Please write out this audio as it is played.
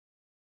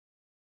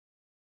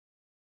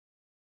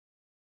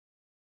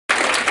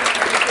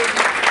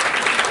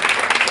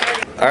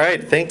All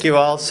right, thank you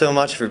all so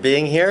much for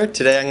being here.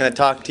 Today I'm going to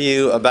talk to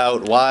you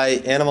about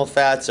why animal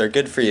fats are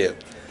good for you.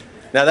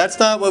 Now that's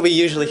not what we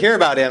usually hear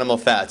about animal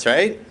fats,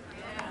 right?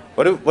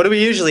 What do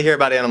we usually hear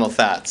about animal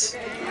fats?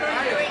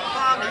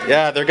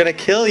 Yeah, they're going to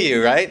kill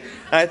you, right?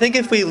 And I think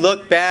if we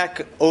look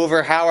back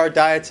over how our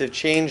diets have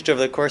changed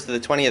over the course of the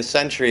 20th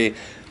century,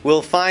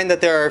 we'll find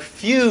that there are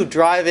few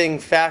driving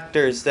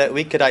factors that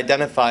we could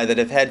identify that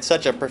have had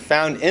such a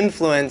profound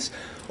influence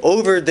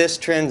over this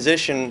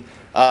transition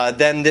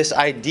than this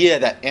idea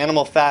that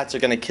animal fats are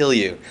going to kill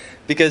you.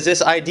 Because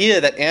this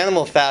idea that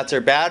animal fats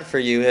are bad for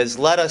you has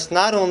led us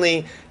not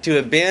only to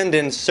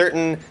abandon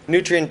certain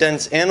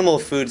nutrient-dense animal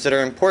foods that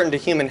are important to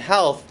human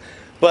health,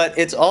 but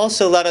it's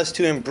also led us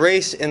to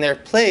embrace in their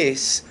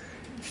place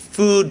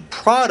food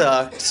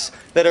products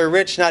that are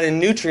rich not in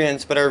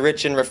nutrients, but are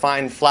rich in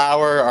refined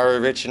flour, are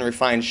rich in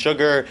refined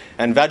sugar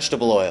and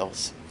vegetable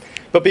oils.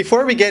 But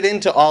before we get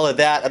into all of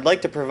that, I'd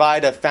like to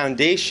provide a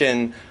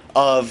foundation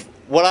of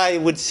what I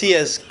would see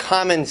as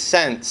common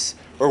sense,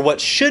 or what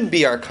should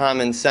be our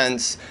common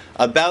sense,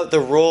 about the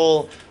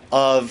role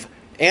of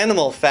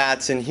animal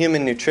fats in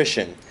human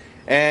nutrition.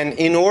 And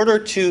in order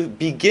to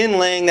begin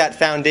laying that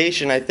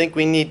foundation, I think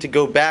we need to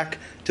go back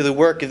to the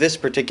work of this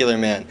particular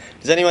man.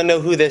 Does anyone know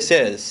who this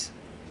is?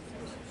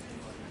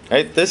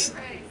 Right? This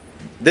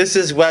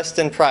is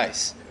Weston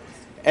Price.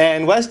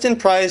 And Weston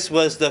Price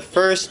was the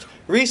first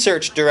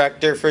research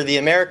director for the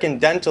American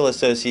Dental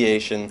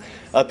Association,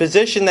 a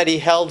position that he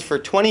held for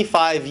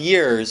 25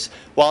 years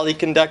while he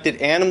conducted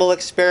animal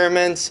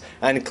experiments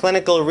and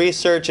clinical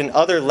research and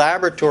other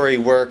laboratory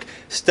work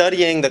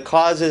studying the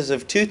causes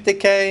of tooth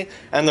decay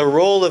and the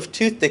role of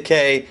tooth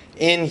decay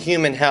in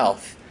human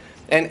health.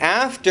 And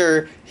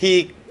after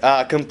he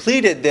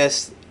completed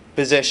this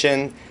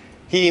position,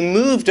 he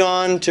moved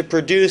on to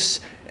produce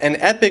an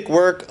epic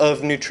work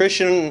of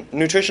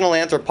nutritional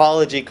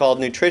anthropology called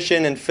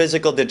Nutrition and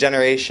Physical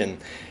Degeneration.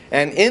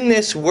 And in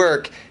this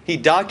work, he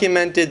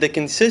documented the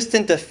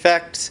consistent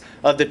effects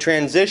of the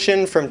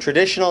transition from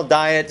traditional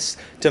diets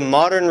to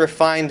modern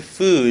refined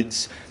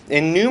foods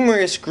in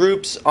numerous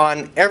groups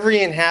on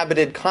every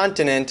inhabited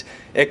continent,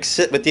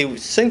 with the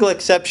single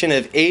exception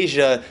of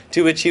Asia,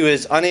 to which he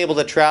was unable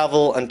to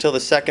travel until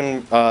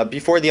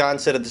before the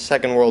onset of the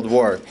Second World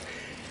War.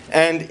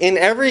 And in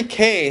every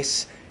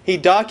case, he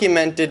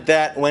documented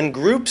that when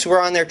groups were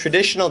on their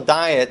traditional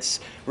diets,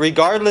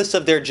 regardless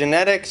of their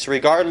genetics,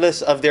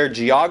 regardless of their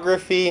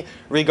geography,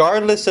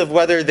 regardless of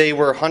whether they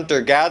were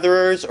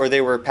hunter-gatherers or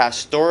they were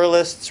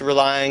pastoralists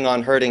relying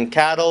on herding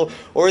cattle,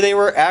 or they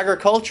were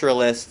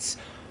agriculturalists,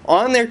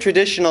 on their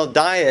traditional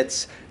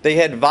diets, they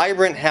had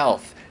vibrant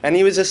health. And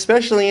he was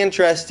especially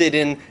interested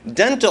in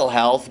dental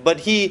health,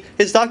 but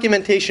his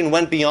documentation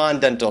went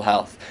beyond dental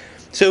health.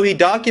 So he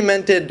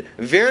documented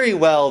very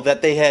well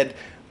that they had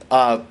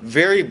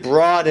very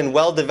broad and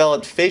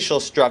well-developed facial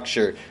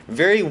structure,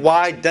 very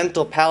wide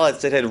dental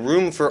palates that had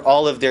room for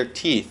all of their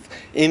teeth,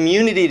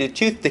 immunity to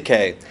tooth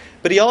decay.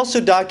 But he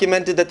also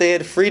documented that they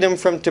had freedom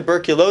from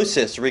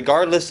tuberculosis,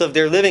 regardless of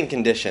their living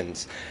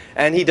conditions.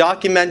 And he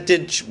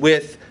documented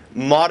with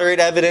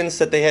moderate evidence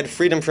that they had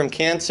freedom from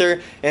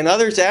cancer, and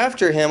others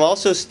after him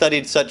also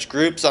studied such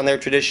groups on their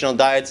traditional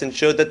diets and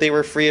showed that they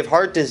were free of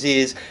heart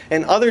disease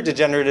and other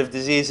degenerative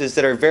diseases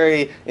that are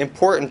very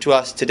important to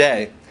us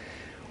today.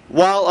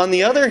 While on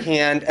the other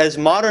hand, as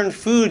modern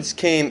foods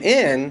came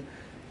in,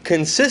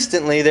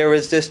 consistently there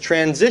was this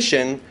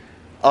transition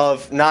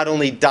of not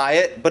only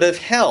diet, but of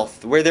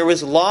health, where there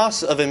was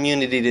loss of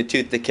immunity to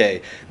tooth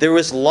decay. There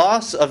was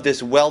loss of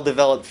this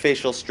well-developed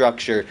facial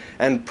structure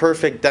and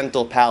perfect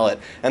dental palate.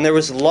 And there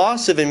was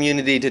loss of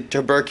immunity to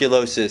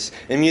tuberculosis,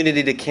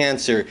 immunity to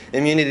cancer,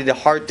 immunity to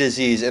heart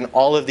disease, and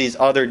all of these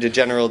other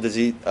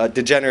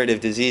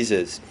degenerative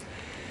diseases.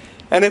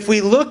 And if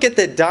we look at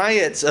the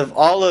diets of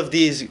all of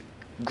these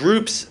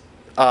groups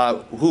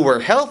who were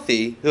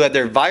healthy, who had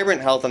their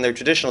vibrant health on their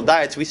traditional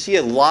diets, we see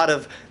a lot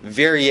of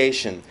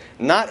variation.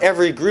 Not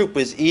every group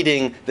was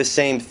eating the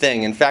same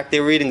thing. In fact, they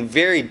were eating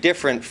very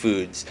different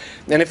foods.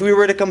 And if we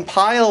were to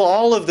compile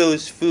all of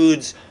those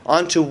foods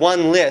onto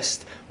one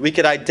list, we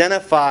could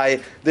identify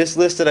this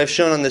list that I've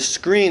shown on the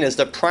screen as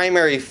the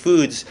primary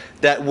foods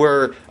that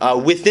were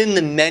within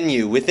the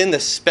menu, within the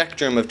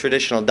spectrum of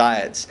traditional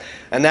diets.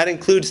 And that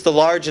includes the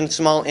large and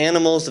small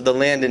animals of the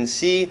land and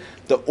sea,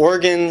 the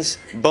organs,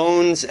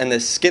 bones, and the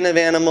skin of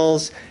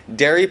animals,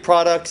 dairy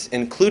products,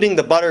 including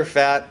the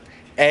butterfat,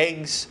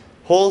 eggs,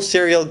 whole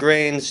cereal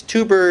grains,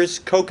 tubers,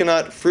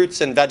 coconut,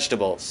 fruits, and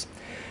vegetables.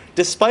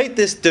 Despite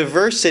this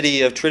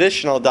diversity of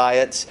traditional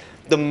diets,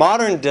 the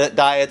modern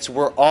diets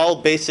were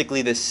all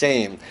basically the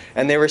same,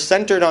 and they were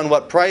centered on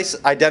what Price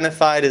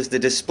identified as the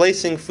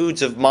displacing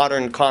foods of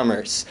modern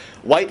commerce: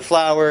 white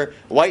flour,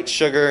 white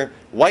sugar,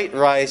 white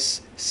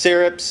rice,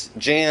 syrups,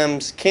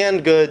 jams,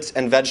 canned goods,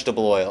 and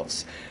vegetable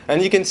oils.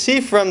 And you can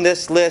see from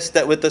this list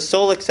that with the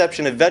sole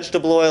exception of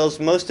vegetable oils,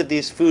 most of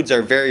these foods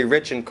are very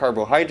rich in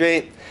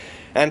carbohydrate.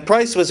 And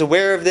Price was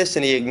aware of this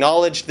and he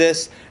acknowledged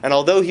this, and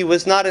although he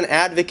was not an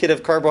advocate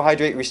of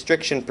carbohydrate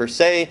restriction per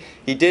se,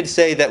 he did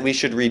say that we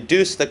should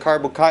reduce the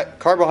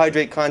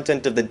carbohydrate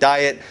content of the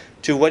diet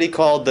to what he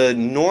called the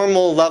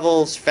normal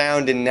levels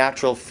found in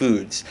natural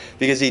foods,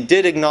 because he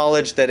did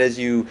acknowledge that as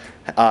you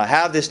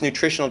have this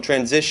nutritional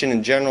transition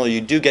in general, you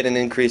do get an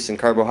increase in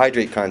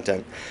carbohydrate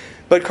content.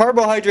 But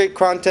carbohydrate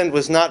content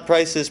was not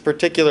Price's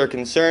particular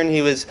concern.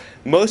 He was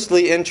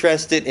mostly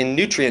interested in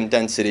nutrient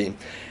density.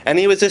 And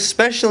he was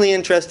especially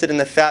interested in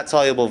the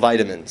fat-soluble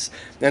vitamins.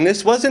 And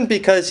this wasn't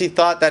because he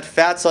thought that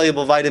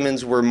fat-soluble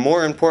vitamins were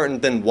more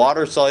important than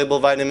water-soluble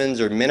vitamins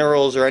or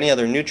minerals or any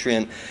other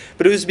nutrient,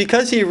 but it was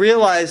because he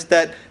realized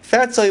that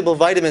fat-soluble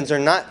vitamins are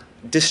not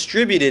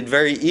distributed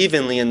very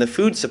evenly in the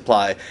food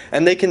supply,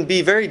 and they can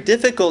be very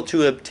difficult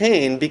to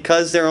obtain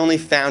because they're only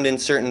found in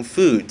certain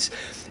foods.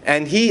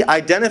 And he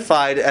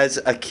identified as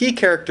a key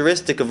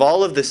characteristic of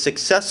all of the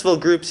successful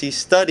groups he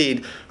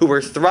studied who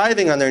were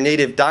thriving on their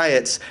native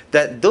diets,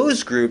 that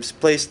those groups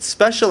placed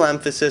special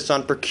emphasis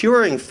on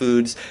procuring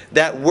foods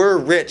that were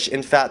rich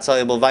in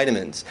fat-soluble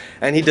vitamins.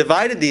 And he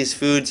divided these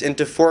foods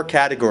into 4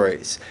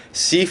 categories.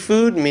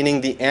 Seafood,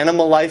 meaning the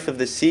animal life of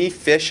the sea,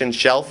 fish and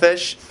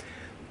shellfish.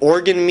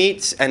 Organ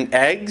meats and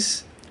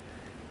eggs.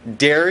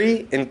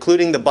 Dairy,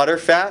 including the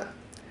butterfat.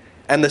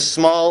 And the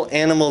small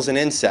animals and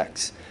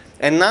insects.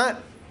 And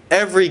not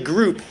every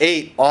group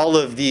ate all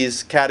of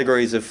these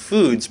categories of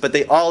foods, but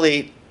they all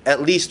ate at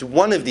least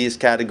one of these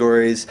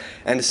categories,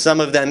 and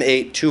some of them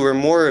ate 2 or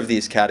more of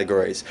these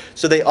categories.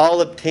 So they all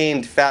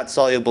obtained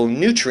fat-soluble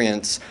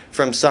nutrients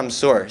from some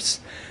source.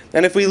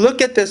 And if we look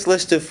at this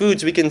list of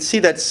foods, we can see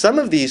that some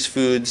of these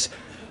foods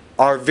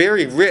are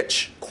very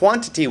rich,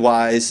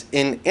 quantity-wise,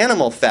 in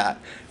animal fat.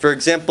 For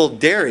example,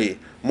 dairy.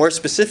 More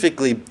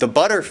specifically, the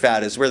butter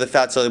fat is where the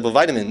fat-soluble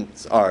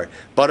vitamins are.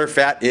 Butter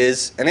fat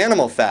is an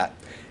animal fat.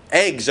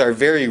 Eggs are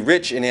very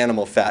rich in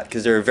animal fat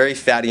because they're a very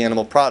fatty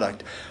animal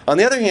product. On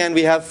the other hand,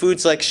 we have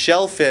foods like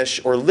shellfish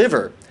or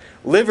liver.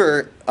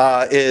 Liver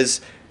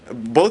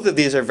both of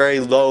these are very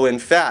low in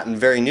fat and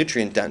very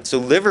nutrient dense. So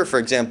liver, for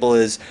example,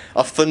 is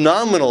a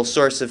phenomenal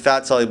source of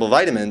fat-soluble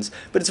vitamins,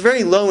 but it's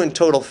very low in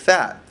total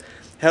fat.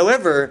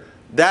 However,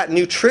 that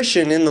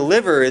nutrition in the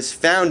liver is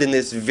found in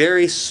this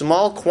very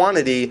small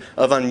quantity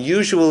of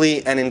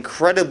unusually and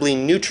incredibly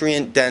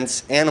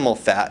nutrient-dense animal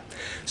fat.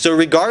 So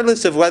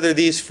regardless of whether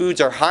these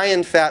foods are high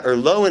in fat or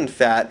low in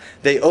fat,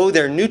 they owe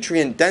their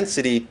nutrient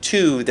density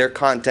to their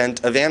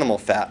content of animal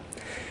fat.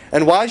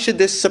 And why should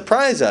this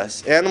surprise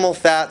us? Animal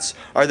fats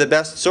are the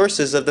best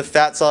sources of the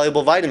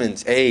fat-soluble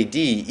vitamins, A,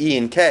 D, E,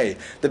 and K,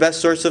 the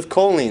best source of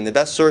choline, the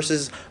best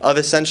sources of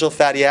essential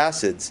fatty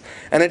acids.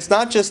 And it's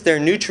not just their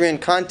nutrient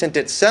content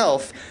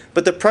itself,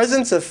 but the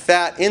presence of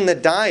fat in the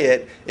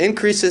diet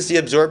increases the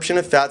absorption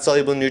of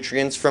fat-soluble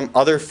nutrients from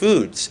other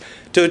foods.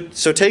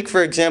 So take,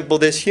 for example,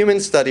 this human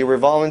study where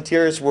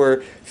volunteers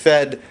were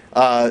fed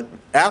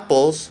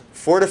apples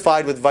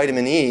fortified with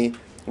vitamin E,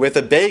 with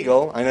a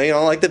bagel. I know you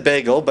don't like the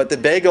bagel, but the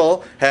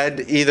bagel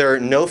had either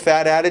no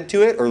fat added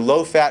to it or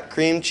low-fat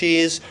cream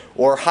cheese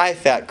or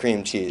high-fat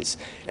cream cheese.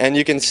 And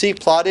you can see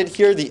plotted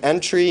here the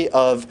entry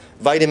of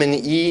vitamin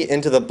E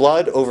into the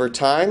blood over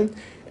time.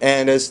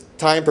 And as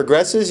time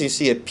progresses, you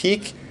see a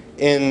peak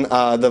in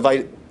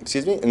the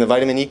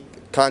vitamin E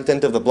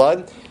content of the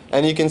blood.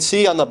 And you can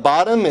see on the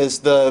bottom is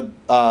the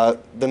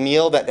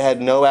meal that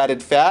had no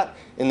added fat.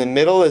 In the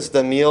middle is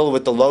the meal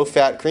with the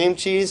low-fat cream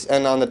cheese,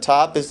 and on the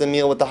top is the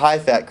meal with the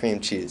high-fat cream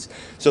cheese.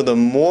 So the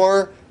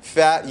more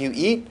fat you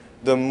eat,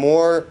 the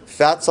more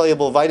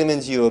fat-soluble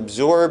vitamins you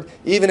absorb,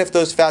 even if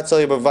those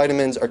fat-soluble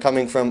vitamins are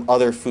coming from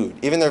other food.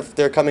 Even if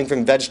they're coming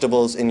from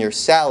vegetables in your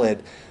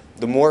salad,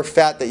 the more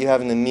fat that you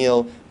have in the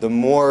meal, the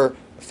more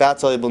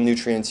fat-soluble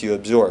nutrients you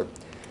absorb.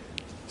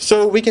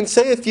 So we can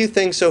say a few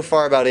things so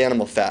far about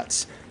animal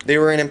fats. They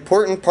were an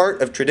important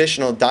part of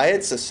traditional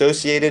diets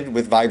associated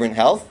with vibrant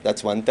health.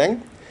 That's one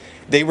thing.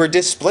 They were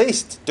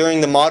displaced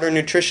during the modern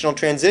nutritional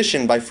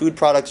transition by food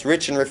products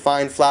rich in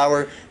refined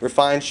flour,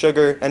 refined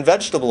sugar, and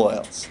vegetable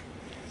oils.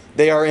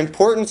 They are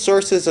important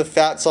sources of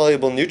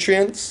fat-soluble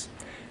nutrients,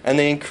 and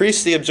they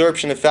increase the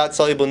absorption of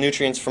fat-soluble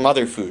nutrients from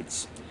other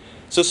foods.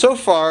 So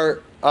far,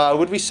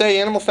 would we say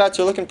animal fats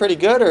are looking pretty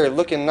good or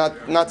looking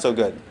not so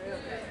good?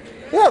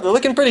 Yeah, they're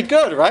looking pretty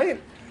good,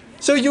 right?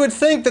 So you would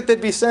think that they'd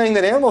be saying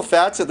that animal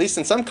fats, at least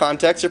in some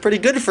contexts, are pretty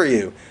good for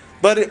you.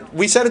 But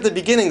we said at the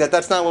beginning that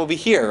that's not what we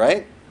hear,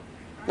 right?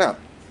 No.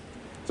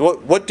 So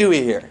what do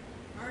we hear?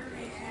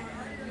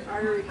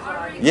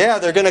 Yeah,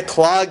 they're going to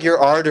clog your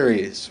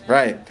arteries,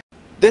 right.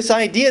 This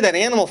idea that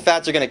animal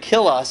fats are going to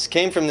kill us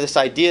came from this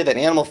idea that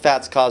animal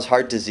fats cause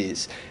heart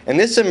disease. And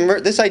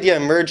this idea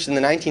emerged in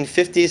the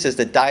 1950s as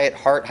the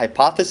diet-heart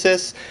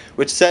hypothesis,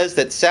 which says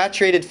that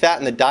saturated fat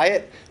in the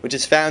diet, which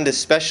is found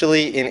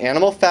especially in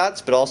animal fats,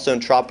 but also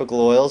in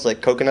tropical oils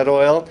like coconut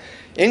oil,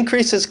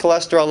 increases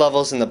cholesterol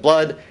levels in the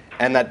blood,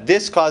 and that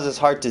this causes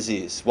heart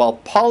disease. While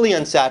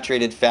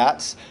polyunsaturated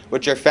fats,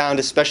 which are found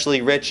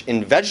especially rich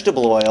in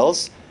vegetable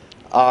oils,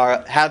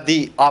 have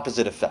the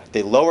opposite effect.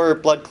 They lower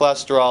blood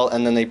cholesterol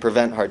and then they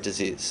prevent heart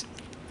disease.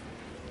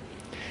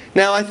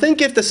 Now, I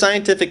think if the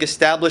scientific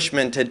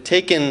establishment had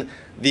taken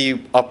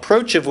the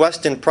approach of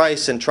Weston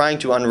Price in trying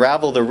to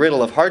unravel the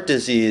riddle of heart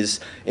disease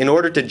in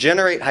order to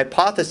generate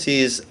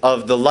hypotheses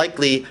of the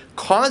likely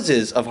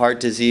causes of heart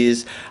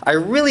disease, I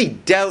really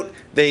doubt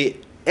they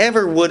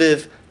ever would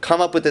have come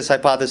up with this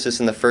hypothesis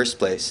in the first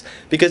place.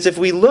 Because if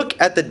we look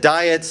at the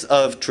diets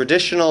of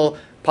traditional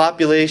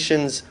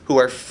populations who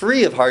are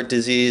free of heart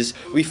disease,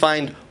 we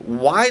find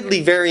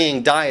widely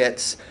varying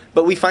diets,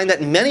 but we find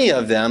that many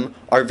of them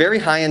are very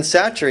high in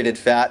saturated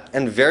fat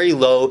and very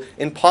low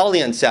in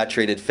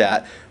polyunsaturated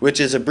fat,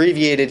 which is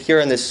abbreviated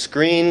here on this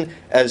screen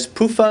as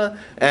PUFA.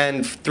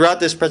 And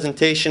throughout this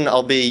presentation,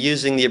 I'll be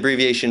using the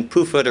abbreviation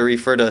PUFA to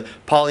refer to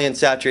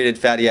polyunsaturated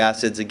fatty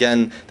acids,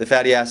 again, the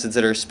fatty acids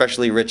that are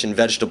especially rich in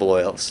vegetable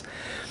oils.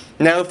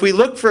 Now, if we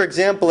look, for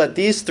example, at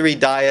these three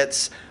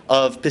diets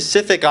of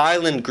Pacific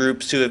Island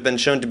groups who have been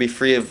shown to be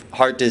free of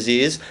heart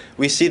disease,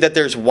 we see that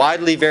there's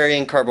widely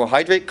varying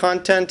carbohydrate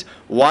content,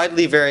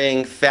 widely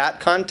varying fat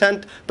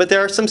content, but there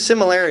are some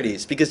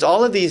similarities because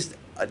all of these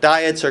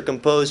diets are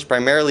composed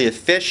primarily of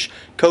fish,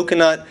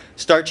 coconut,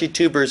 starchy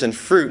tubers, and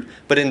fruit,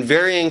 but in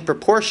varying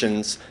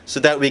proportions so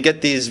that we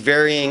get these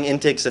varying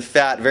intakes of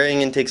fat,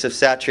 varying intakes of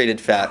saturated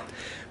fat.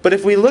 But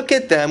if we look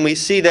at them, we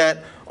see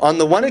that on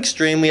the one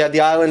extreme we have the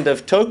island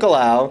of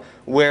Tokelau,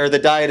 where the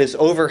diet is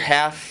over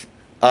half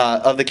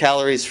of the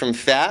calories from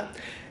fat.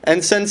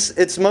 And since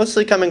it's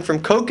mostly coming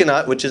from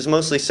coconut, which is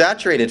mostly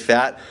saturated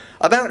fat,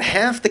 about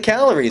half the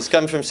calories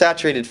come from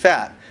saturated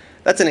fat.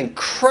 That's an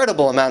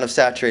incredible amount of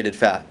saturated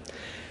fat.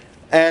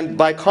 And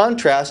by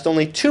contrast,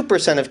 only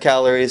 2% of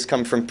calories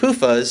come from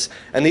PUFAs,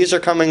 and these are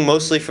coming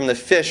mostly from the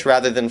fish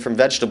rather than from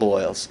vegetable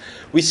oils.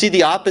 We see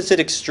the opposite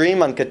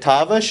extreme on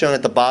Catawba, shown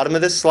at the bottom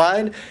of this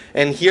slide.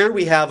 And here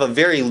we have a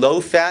very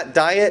low-fat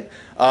diet,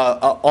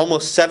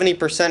 almost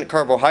 70%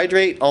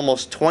 carbohydrate,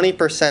 almost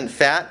 20%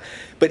 fat.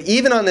 But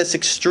even on this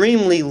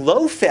extremely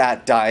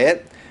low-fat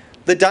diet,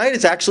 the diet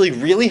is actually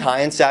really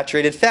high in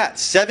saturated fat.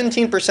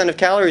 17% of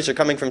calories are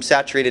coming from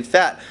saturated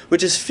fat,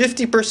 which is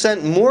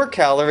 50% more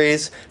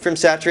calories from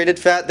saturated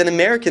fat than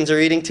Americans are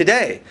eating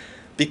today,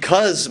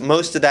 because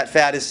most of that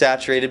fat is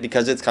saturated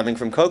because it's coming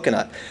from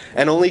coconut.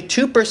 And only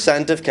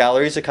 2% of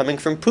calories are coming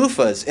from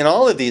PUFAs in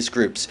all of these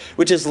groups,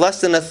 which is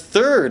less than a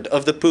third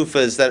of the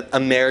PUFAs that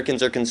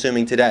Americans are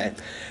consuming today.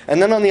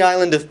 And then on the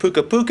island of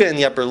Puka Puka in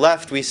the upper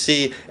left, we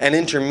see an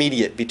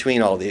intermediate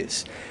between all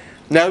these.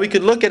 Now we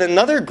could look at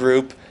another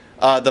group,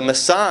 the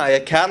Maasai, a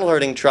cattle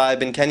herding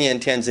tribe in Kenya and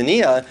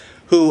Tanzania,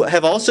 who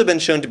have also been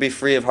shown to be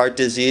free of heart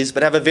disease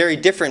but have a very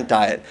different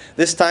diet.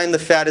 This time the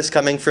fat is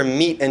coming from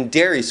meat and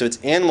dairy, so it's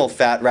animal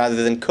fat rather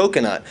than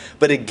coconut.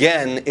 But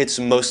again, it's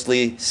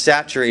mostly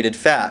saturated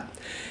fat.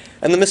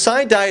 And the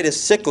Maasai diet is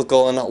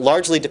cyclical and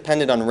largely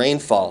dependent on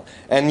rainfall.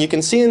 And you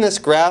can see in this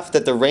graph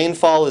that the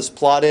rainfall is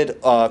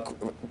plotted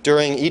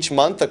during each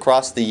month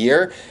across the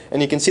year.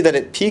 And you can see that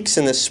it peaks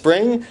in the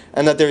spring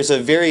and that there's a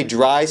very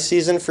dry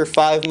season for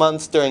 5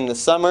 months during the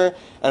summer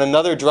and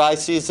another dry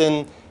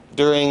season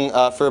during,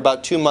 for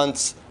about 2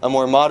 months, a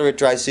more moderate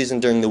dry season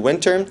during the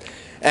winter.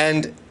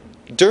 And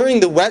during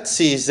the wet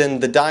season,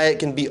 the diet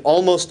can be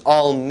almost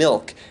all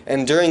milk.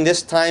 And during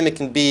this time, it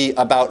can be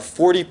about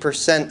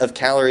 40% of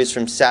calories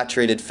from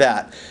saturated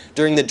fat.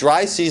 During the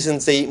dry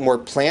seasons, they eat more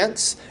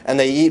plants and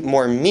they eat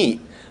more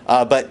meat.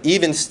 But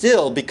even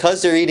still,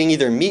 because they're eating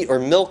either meat or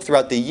milk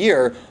throughout the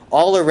year,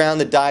 all around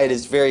the diet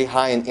is very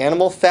high in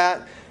animal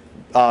fat.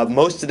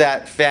 Most of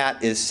that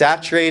fat is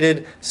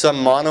saturated, some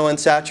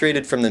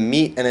monounsaturated from the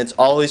meat, and it's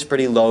always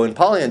pretty low in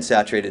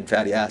polyunsaturated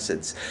fatty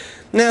acids.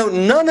 Now,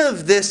 none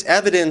of this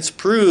evidence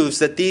proves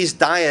that these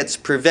diets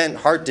prevent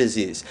heart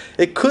disease.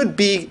 It could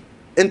be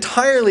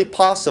entirely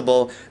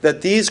possible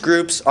that these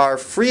groups are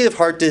free of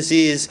heart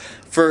disease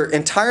for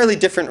entirely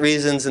different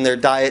reasons and their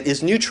diet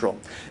is neutral.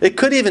 It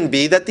could even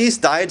be that these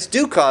diets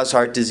do cause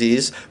heart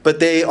disease, but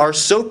they are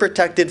so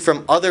protected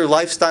from other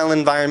lifestyle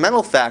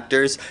environmental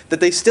factors that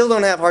they still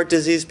don't have heart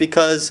disease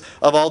because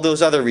of all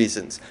those other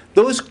reasons.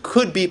 Those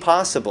could be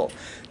possible.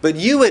 But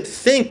you would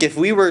think if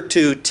we were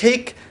to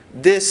take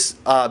this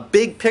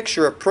big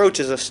picture approach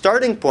as a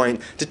starting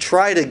point to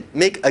try to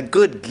make a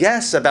good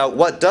guess about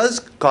what does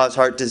cause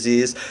heart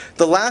disease,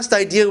 the last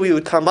idea we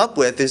would come up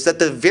with is that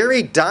the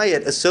very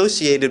diet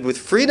associated with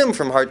freedom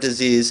from heart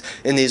disease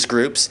in these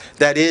groups,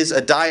 that is a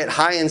diet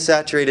high in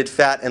saturated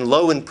fat and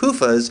low in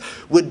PUFAs,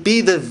 would be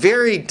the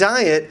very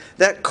diet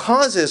that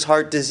causes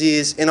heart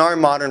disease in our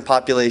modern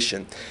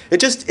population.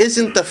 It just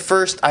isn't the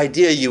first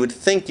idea you would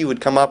think you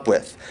would come up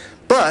with.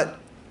 But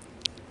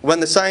when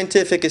the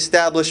scientific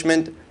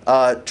establishment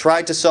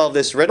tried to solve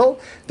this riddle,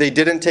 they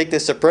didn't take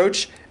this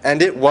approach,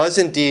 and it was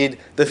indeed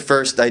the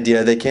first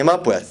idea they came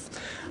up with.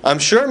 I'm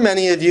sure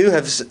many of you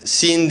have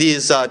seen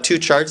these two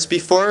charts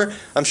before.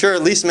 I'm sure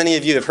at least many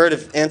of you have heard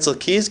of Ansel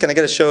Keys. Can I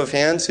get a show of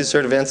hands who's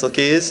heard of Ansel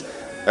Keys?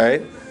 All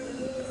right.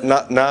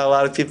 Not a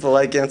lot of people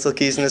like Ansel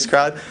Keys in this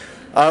crowd.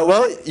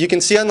 Well, you can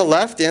see on the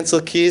left,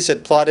 Ansel Keys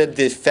had plotted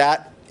the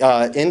fat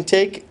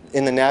intake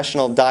in the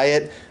national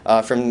diet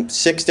from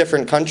 6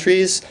 different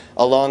countries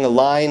along a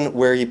line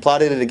where he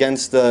plotted it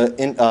against the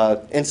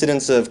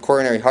incidence of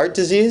coronary heart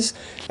disease.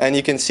 And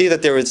you can see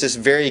that there was this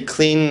very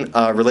clean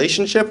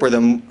relationship where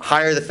the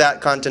higher the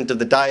fat content of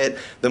the diet,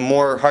 the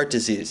more heart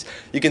disease.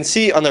 You can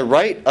see on the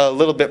right a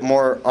little bit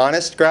more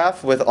honest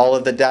graph with all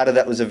of the data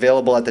that was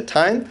available at the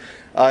time.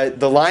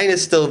 The line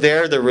is still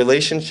there, the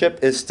relationship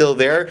is still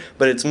there,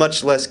 but it's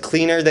much less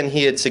cleaner than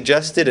he had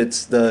suggested.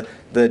 It's the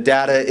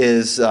data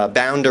is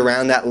bound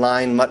around that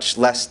line much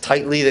less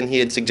tightly than he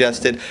had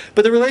suggested.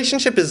 But the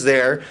relationship is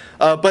there.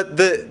 But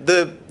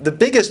the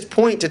biggest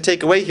point to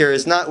take away here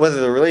is not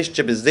whether the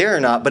relationship is there or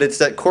not, but it's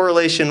that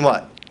correlation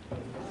what?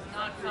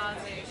 Not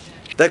causation.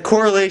 That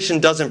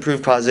correlation doesn't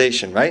prove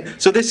causation, right?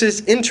 So this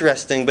is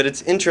interesting, but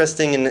it's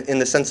interesting in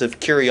the sense of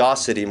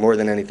curiosity more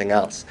than anything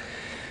else.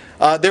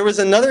 There was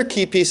another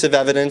key piece of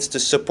evidence to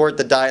support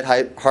the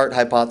diet-heart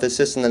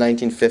hypothesis in the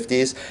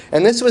 1950s,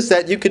 and this was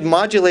that you could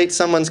modulate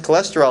someone's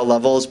cholesterol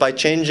levels by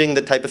changing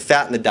the type of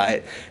fat in the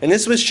diet. And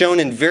this was shown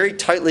in very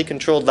tightly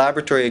controlled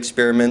laboratory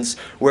experiments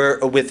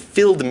with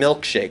filled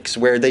milkshakes,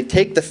 where they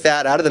take the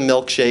fat out of the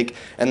milkshake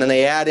and then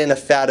they add in a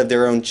fat of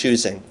their own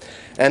choosing.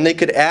 And they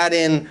could add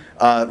in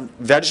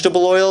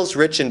vegetable oils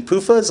rich in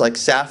PUFAs, like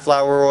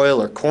safflower oil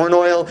or corn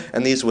oil,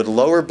 and these would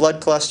lower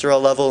blood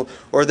cholesterol level.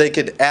 Or they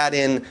could add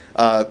in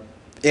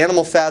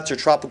animal fats or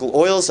tropical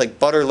oils like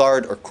butter,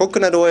 lard, or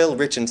coconut oil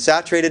rich in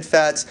saturated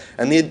fats,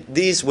 and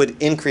these would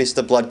increase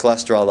the blood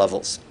cholesterol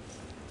levels.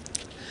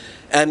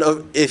 And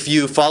if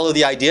you follow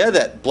the idea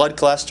that blood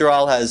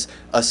cholesterol has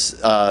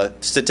a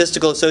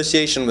statistical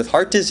association with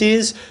heart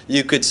disease,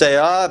 you could say,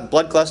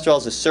 blood cholesterol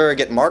is a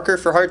surrogate marker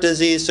for heart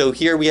disease, so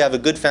here we have a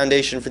good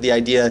foundation for the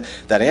idea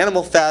that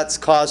animal fats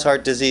cause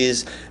heart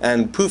disease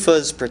and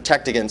PUFAs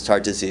protect against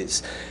heart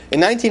disease. In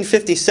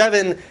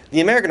 1957,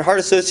 the American Heart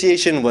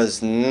Association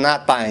was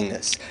not buying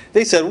this.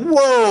 They said,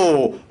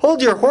 whoa,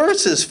 hold your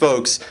horses,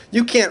 folks.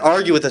 You can't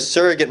argue with a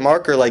surrogate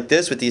marker like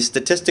this with these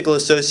statistical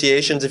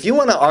associations. If you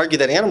want to argue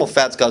that animal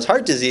fats cause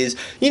heart disease,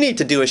 you need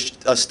to do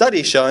a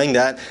study showing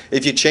that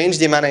if you change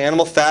the amount of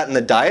animal fat in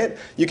the diet,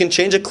 you can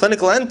change a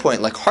clinical endpoint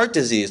like heart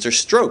disease or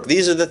stroke.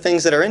 These are the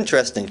things that are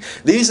interesting.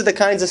 These are the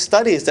kinds of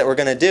studies that we're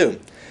going to do.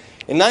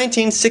 In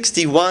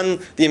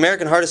 1961, the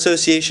American Heart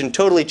Association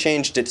totally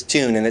changed its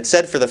tune, and it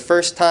said for the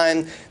first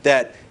time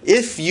that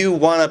if you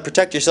want to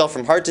protect yourself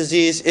from heart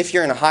disease, if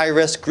you're in a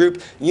high-risk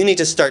group, you need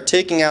to start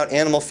taking out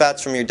animal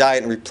fats from your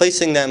diet and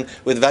replacing them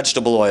with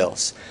vegetable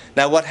oils.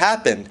 Now, what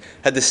happened?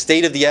 Had the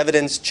state of the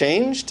evidence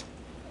changed?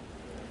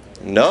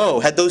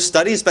 No. Had those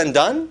studies been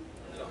done?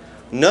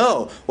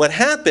 No. What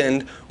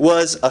happened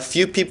was a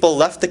few people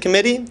left the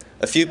committee,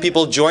 a few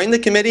people joined the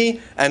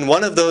committee, and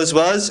one of those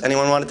was,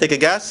 anyone want to take a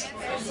guess?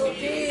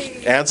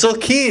 Ancel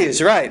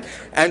Keys, right.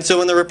 And so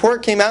when the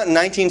report came out in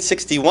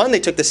 1961, they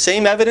took the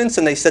same evidence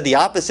and they said the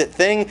opposite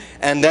thing,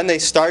 and then they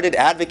started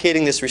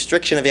advocating this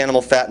restriction of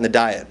animal fat in the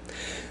diet.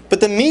 But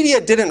the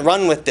media didn't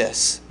run with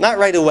this, not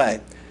right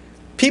away.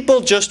 People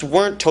just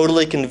weren't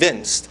totally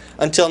convinced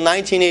until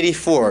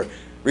 1984.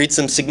 Read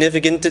some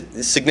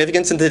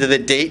significance into the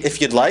date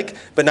if you'd like,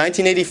 but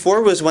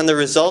 1984 was when the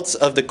results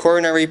of the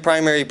coronary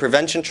primary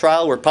prevention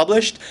trial were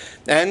published,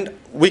 and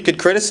we could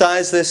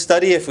criticize this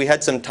study if we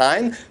had some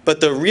time,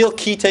 but the real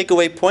key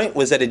takeaway point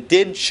was that it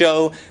did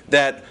show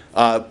that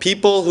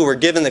people who were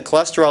given the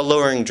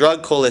cholesterol-lowering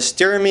drug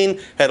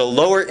cholestyramine had a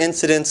lower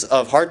incidence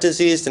of heart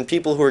disease than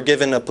people who were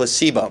given a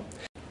placebo.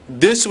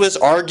 This was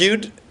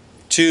argued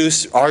to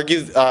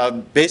argue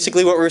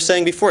basically what we were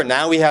saying before.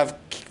 Now we have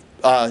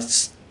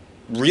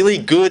really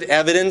good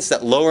evidence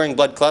that lowering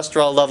blood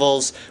cholesterol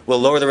levels will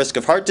lower the risk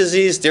of heart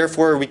disease.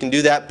 Therefore, we can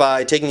do that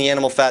by taking the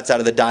animal fats out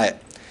of the diet.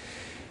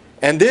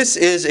 And this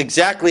is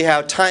exactly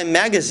how Time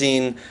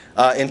magazine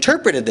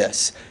interpreted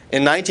this.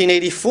 In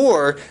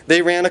 1984,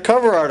 they ran a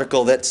cover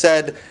article that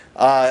said,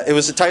 it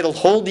was titled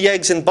 "Hold the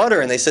Eggs in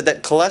Butter," and they said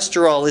that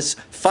cholesterol is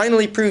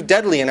finally proved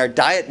deadly and our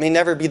diet may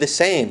never be the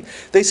same.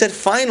 They said,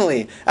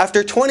 finally,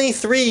 after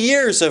 23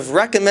 years of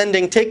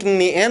recommending taking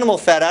the animal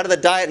fat out of the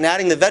diet and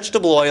adding the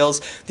vegetable oils,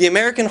 the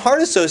American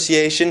Heart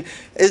Association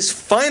is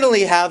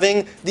finally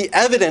having the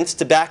evidence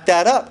to back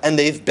that up, and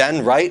they've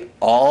been right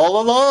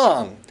all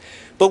along.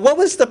 But what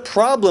was the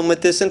problem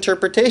with this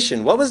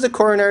interpretation? What was the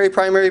coronary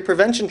primary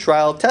prevention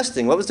trial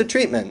testing? What was the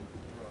treatment?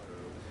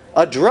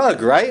 A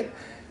drug, right?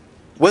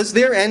 Was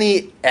there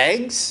any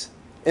eggs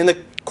in the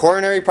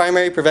coronary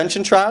primary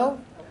prevention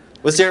trial?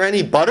 Was there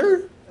any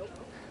butter?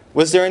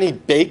 Was there any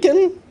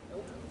bacon?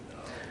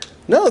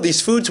 No,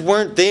 these foods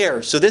weren't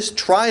there. So this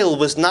trial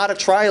was not a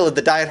trial of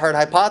the diet-heart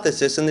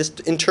hypothesis, and this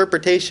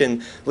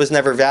interpretation was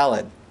never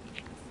valid.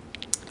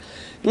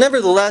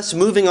 Nevertheless,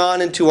 moving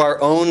on into our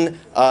own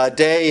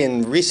day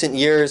in recent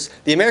years,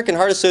 the American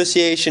Heart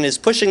Association is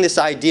pushing this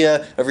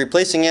idea of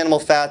replacing animal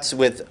fats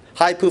with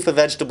high PUFA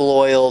vegetable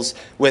oils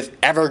with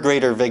ever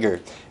greater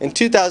vigor. In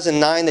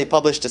 2009, they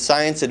published a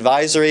science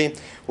advisory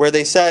where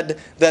they said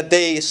that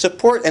they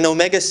support an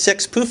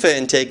omega-6 PUFA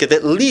intake of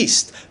at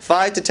least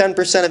 5 to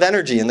 10% of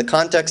energy in the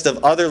context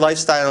of other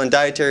lifestyle and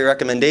dietary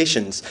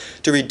recommendations.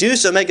 To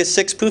reduce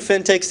omega-6 PUFA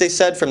intakes, they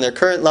said, from their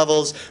current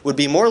levels would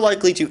be more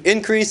likely to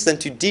increase than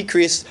to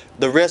decrease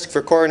the risk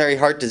for coronary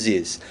heart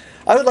disease.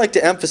 I would like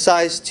to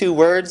emphasize two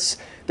words.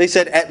 They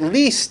said at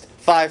least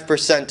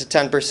 5% to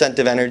 10%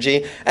 of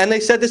energy, and they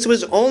said this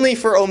was only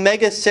for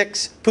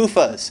omega-6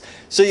 PUFAs.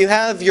 So you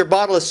have your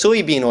bottle of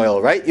soybean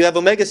oil, right? You have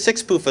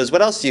omega-6 PUFAs.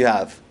 What else do you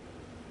have?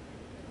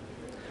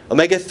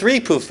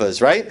 Omega-3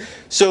 PUFAs, right?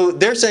 So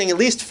they're saying at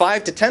least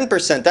 5 to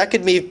 10%. That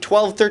could mean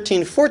 12,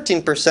 13,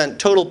 14%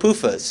 total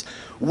PUFAs.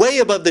 Way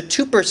above the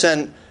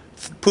 2%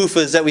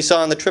 PUFAs that we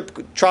saw in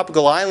the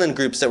tropical island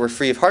groups that were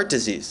free of heart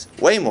disease.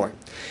 Way more.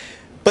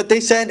 But they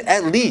said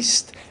at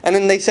least. And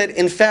then they said,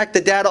 in fact,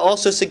 the data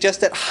also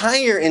suggests that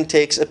higher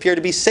intakes appear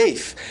to be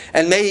safe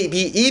and may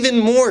be even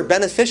more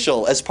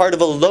beneficial as part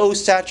of a low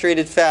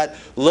saturated fat,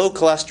 low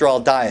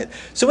cholesterol diet.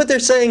 So what they're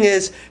saying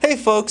is, hey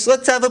folks,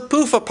 let's have a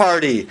PUFA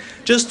party.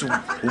 Just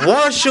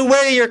wash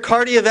away your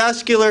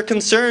cardiovascular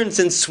concerns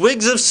in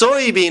swigs of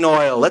soybean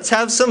oil. Let's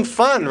have some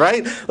fun,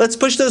 right? Let's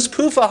push those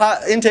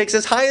PUFA intakes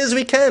as high as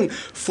we can.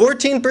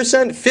 14%,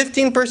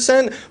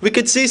 15%. We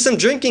could see some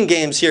drinking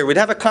games here. We'd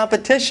have a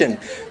competition.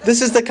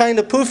 This is the kind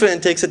of PUFA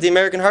intakes that the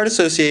American Heart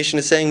Association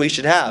is saying we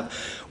should have.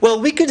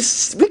 Well, we could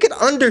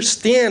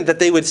understand that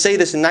they would say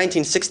this in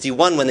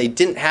 1961 when they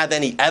didn't have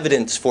any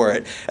evidence for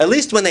it. At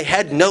least when they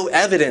had no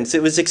evidence,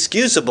 it was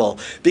excusable,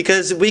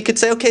 because we could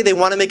say, okay, they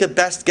want to make a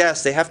best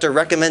guess. They have to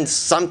recommend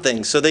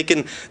something, so they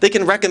can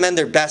recommend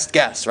their best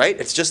guess, right?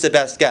 It's just the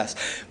best guess.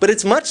 But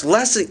it's much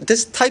less.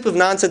 This type of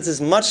nonsense is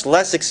much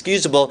less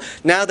excusable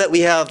now that we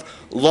have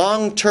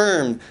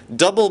long-term,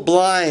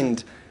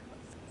 double-blind,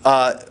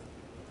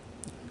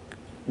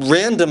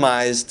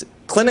 randomized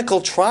clinical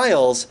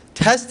trials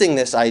testing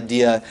this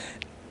idea,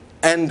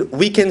 and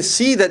we can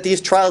see that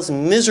these trials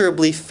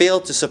miserably fail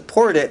to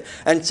support it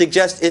and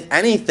suggest, if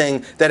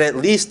anything, that at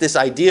least this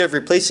idea of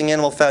replacing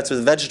animal fats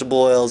with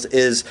vegetable oils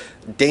is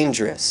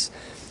dangerous.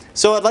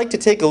 So I'd like to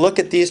take a look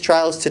at these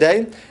trials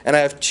today, and I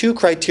have two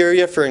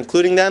criteria for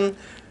including them.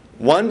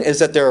 One is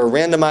that they're a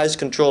randomized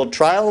controlled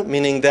trial,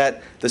 meaning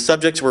that the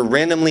subjects were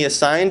randomly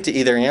assigned to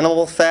either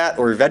animal fat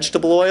or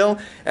vegetable oil,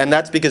 and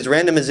that's because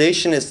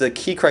randomization is the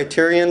key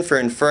criterion for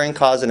inferring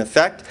cause and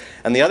effect.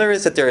 And the other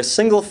is that they're a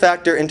single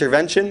factor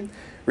intervention,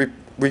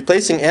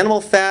 replacing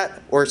animal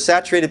fat or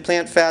saturated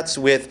plant fats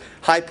with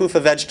high PUFA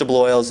vegetable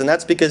oils, and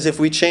that's because if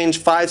we change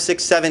 5,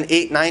 6, 7,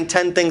 8, 9,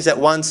 10 things at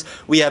once,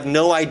 we have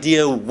no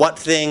idea what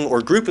thing or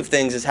group of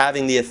things is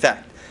having the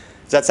effect.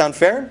 Does that sound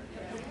fair?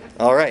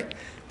 All right.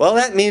 Well,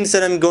 that means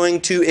that I'm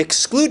going to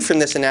exclude from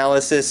this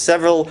analysis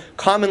several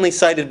commonly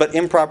cited but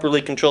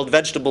improperly controlled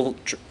vegetable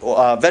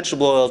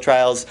oil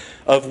trials,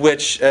 of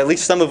which, at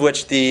least some of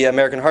which, the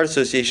American Heart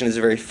Association is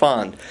very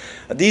fond.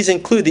 These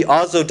include the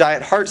Oslo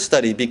Diet Heart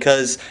Study,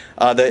 because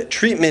the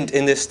treatment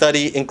in this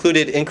study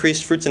included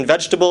increased fruits and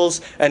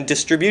vegetables and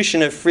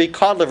distribution of free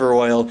cod liver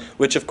oil,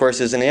 which of course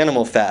is an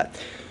animal fat.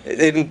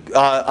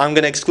 I'm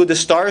going to exclude the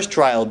STARS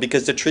trial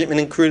because the treatment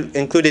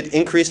included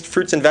increased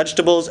fruits and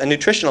vegetables and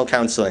nutritional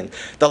counseling.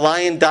 The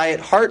Lion Diet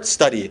Heart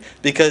Study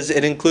because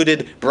it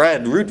included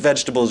bread, root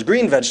vegetables,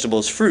 green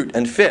vegetables, fruit,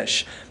 and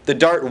fish. The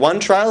DART-1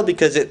 trial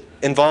because it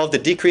involved a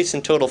decrease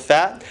in total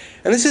fat.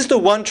 And this is the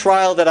one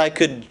trial that I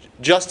could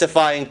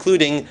justify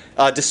including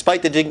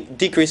despite the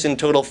decrease in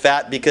total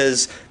fat,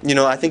 because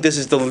I think this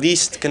is the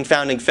least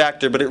confounding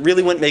factor, but it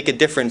really wouldn't make a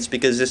difference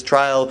because this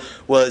trial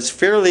was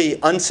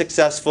fairly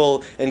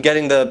unsuccessful in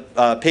getting the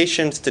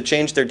patients to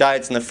change their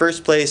diets in the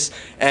first place,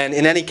 and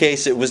in any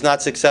case it was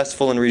not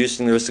successful in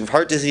reducing the risk of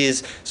heart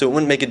disease, so it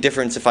wouldn't make a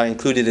difference if I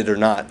included it or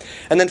not.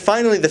 And then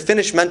finally, the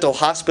Finnish Mental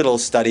Hospital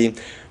Study,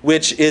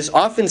 which is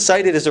often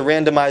cited as a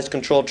randomized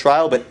controlled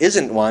trial but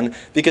isn't one,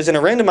 because in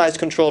a randomized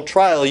controlled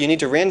trial you need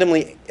to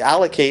randomly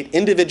allocate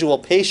individual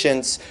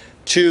patients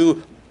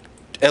to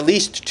at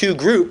least 2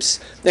 groups,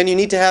 and you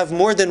need to have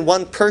more than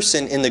one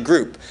person in the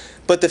group.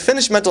 But the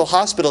Finnish Mental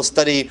Hospital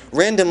Study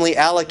randomly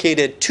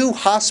allocated 2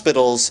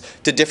 hospitals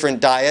to different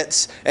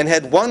diets and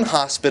had 1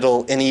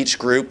 hospital in each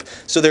group,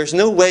 so there's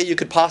no way you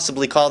could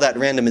possibly call that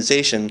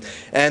randomization.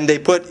 And they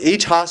put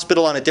each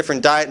hospital on a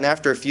different diet, and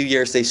after a few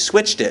years they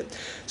switched it.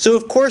 So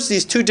of course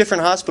these 2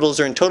 different hospitals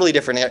are in totally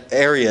different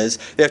areas.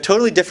 They have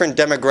totally different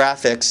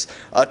demographics,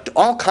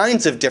 all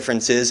kinds of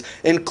differences,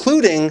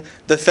 including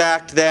the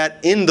fact that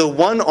in the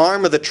one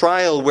arm of the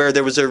trial where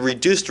there was a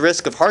reduced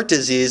risk of heart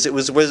disease, it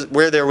was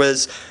where there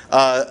was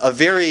a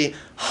very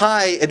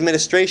high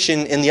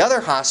administration in the other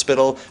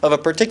hospital of a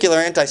particular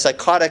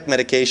antipsychotic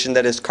medication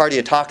that is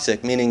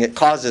cardiotoxic, meaning it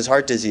causes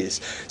heart disease.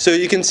 So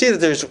you can see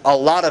that there's a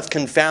lot of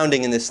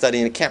confounding in this study,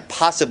 and it can't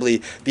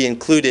possibly be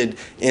included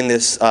in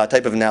this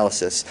type of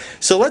analysis.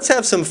 So let's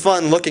have some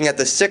fun looking at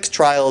the 6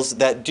 trials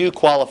that do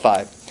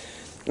qualify.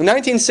 In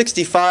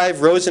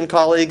 1965, Rose and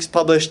colleagues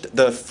published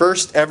the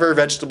first ever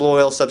vegetable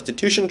oil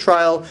substitution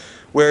trial,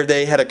 where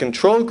they had a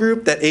control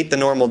group that ate the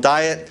normal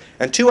diet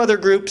and two other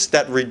groups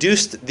that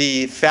reduced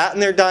the fat in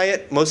their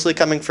diet, mostly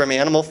coming from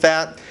animal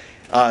fat,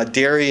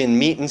 dairy and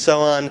meat and so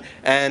on,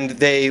 and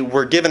they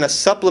were given a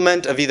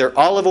supplement of either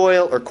olive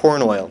oil or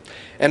corn oil.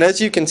 And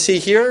as you can see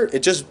here, it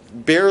just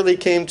barely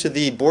came to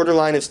the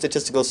borderline of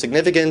statistical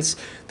significance.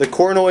 The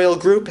corn oil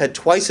group had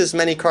twice as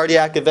many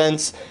cardiac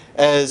events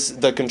as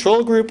the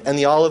control group, and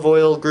the olive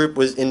oil group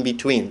was in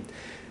between.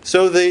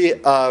 So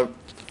the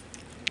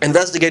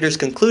investigators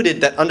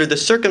concluded that under the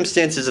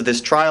circumstances of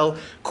this trial,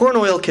 corn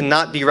oil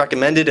cannot be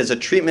recommended as a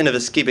treatment of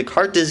ischemic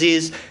heart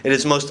disease. It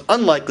is most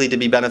unlikely to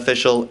be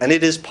beneficial, and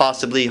it is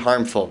possibly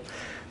harmful.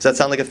 Does that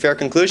sound like a fair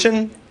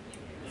conclusion?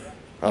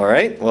 All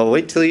right, well,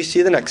 wait till you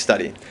see the next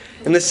study.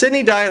 In the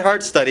Sydney Diet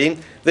Heart Study,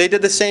 they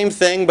did the same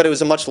thing, but it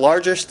was a much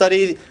larger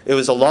study. It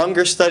was a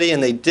longer study,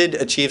 and they did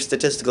achieve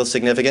statistical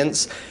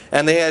significance.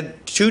 And they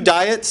had two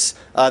diets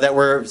that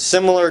were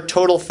similar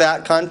total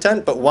fat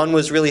content, but one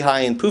was really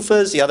high in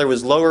PUFAs, the other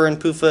was lower in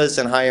PUFAs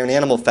and higher in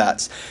animal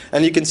fats.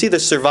 And you can see the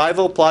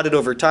survival plotted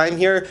over time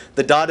here.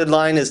 The dotted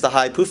line is the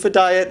high PUFA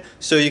diet,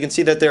 so you can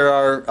see that there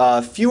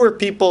are fewer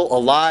people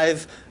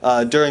alive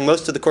during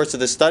most of the course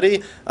of the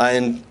study,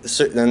 and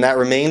that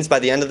remains by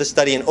the end of the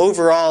study. And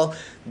overall,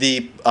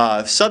 the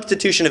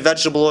substitution of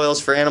vegetable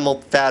oils for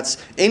animal fats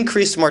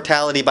increased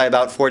mortality by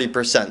about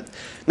 40%.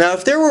 Now,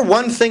 if there were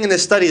one thing in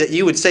this study that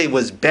you would say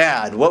was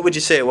bad, what would you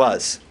say it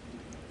was?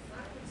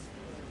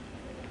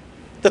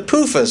 The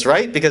PUFAs,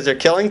 right? Because they're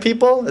killing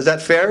people? Is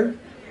that fair?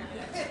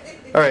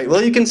 All right,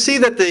 well, you can see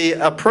that the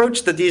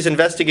approach that these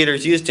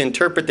investigators used to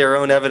interpret their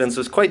own evidence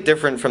was quite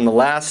different from the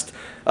last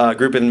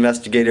group of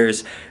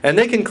investigators. And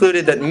they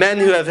concluded that men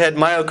who have had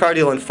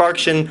myocardial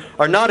infarction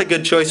are not a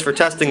good choice for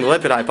testing the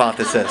lipid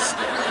hypothesis.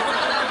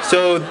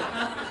 So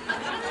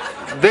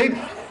they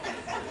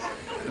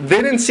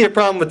didn't see a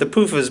problem with the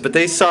PUFAs, but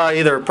they saw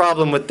either a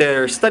problem with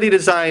their study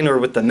design or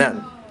with the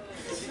men.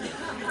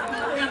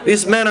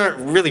 These men aren't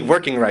really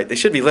working right. They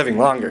should be living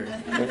longer.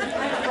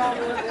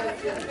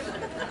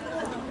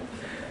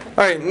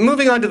 All right,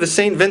 moving on to the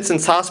St.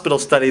 Vincent's Hospital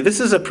study. This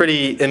is a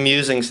pretty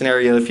amusing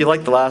scenario. If you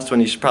like the last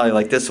one, you should probably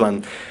like this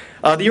one.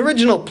 The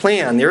original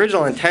plan, the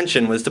original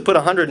intention was to put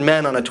 100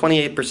 men on a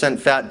 28%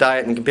 fat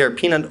diet and compare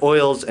peanut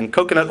oils and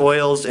coconut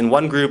oils in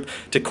one group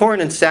to corn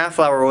and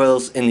safflower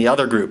oils in the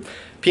other group.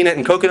 Peanut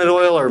and coconut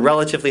oil are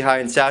relatively high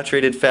in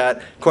saturated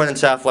fat. Corn and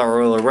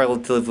safflower oil are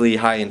relatively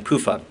high in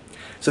PUFA.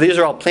 So these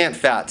are all plant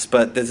fats,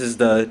 but this is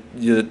the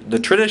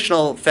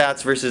traditional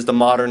fats versus the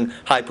modern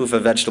high PUFA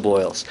vegetable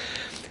oils.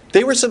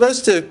 They were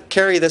supposed to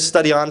carry this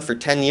study on for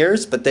 10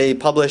 years, but they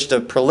published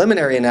a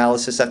preliminary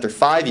analysis after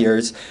 5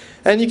 years.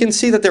 And you can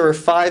see that there were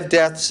 5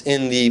 deaths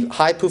in the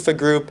high PUFA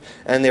group,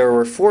 and there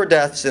were 4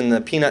 deaths in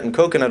the peanut and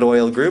coconut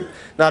oil group.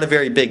 Not a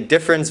very big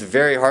difference,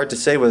 very hard to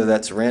say whether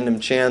that's random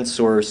chance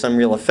or some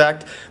real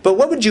effect. But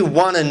what would you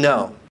want to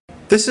know?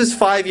 This is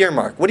 5-year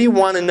mark. What do you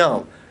want to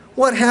know?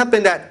 What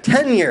happened at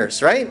 10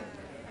 years, right?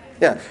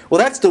 Yeah, well,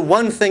 that's the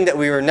one thing that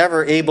we were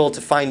never able to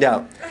find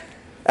out.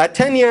 At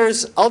 10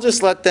 years, I'll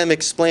just let them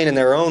explain in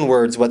their own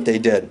words what they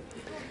did.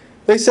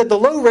 They said the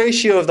low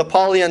ratio of the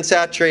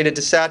polyunsaturated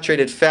to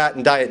saturated fat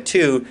in diet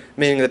 2,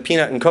 meaning the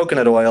peanut and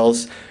coconut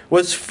oils,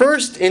 was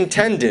first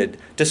intended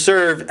to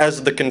serve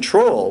as the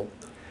control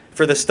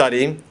for the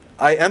study.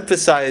 I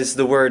emphasize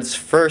the words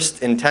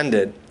first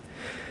intended.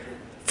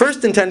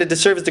 First intended to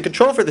serve as the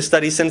control for the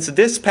study since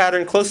this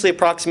pattern closely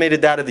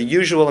approximated that of the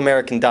usual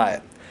American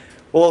diet.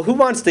 Well, who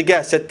wants to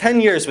guess? At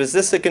 10 years, was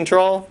this the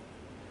control?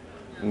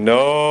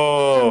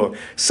 No.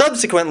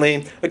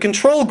 Subsequently, a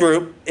control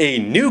group, a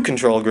new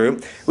control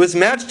group, was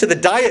matched to the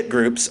diet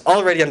groups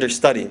already under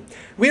study.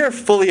 We are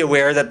fully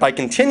aware that by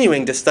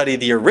continuing to study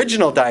the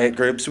original diet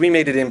groups, we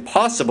made it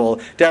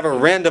impossible to have a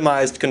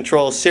randomized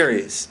control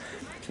series.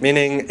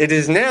 Meaning, it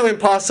is now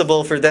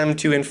impossible for them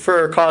to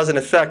infer cause and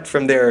effect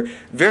from their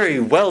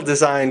very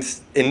well-designed,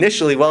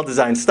 initially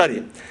well-designed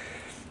study.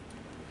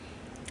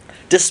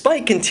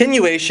 Despite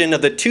continuation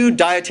of the 2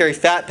 dietary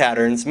fat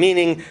patterns,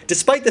 meaning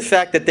despite the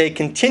fact that they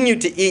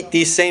continued to eat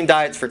these same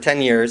diets for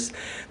 10 years,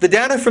 the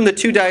data from the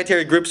 2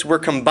 dietary groups were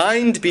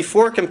combined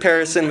before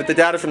comparison with the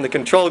data from the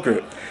control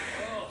group.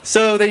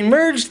 So they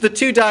merged the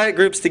 2 diet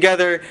groups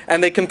together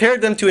and they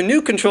compared them to a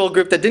new control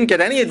group that didn't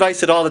get any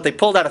advice at all, that they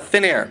pulled out of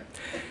thin air.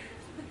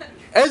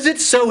 As it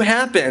so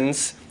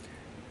happens,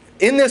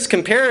 in this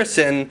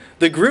comparison,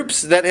 the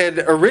groups that had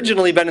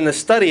originally been in the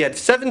study had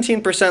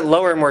 17%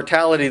 lower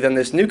mortality than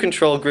this new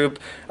control group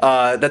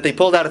that they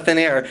pulled out of thin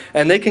air,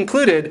 and they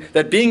concluded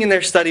that being in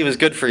their study was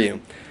good for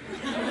you.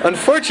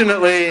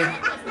 Unfortunately,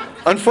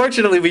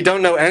 we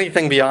don't know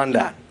anything beyond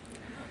that.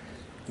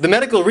 The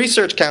Medical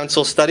Research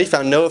Council study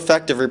found no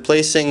effect of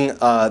replacing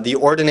the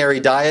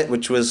ordinary diet,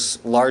 which was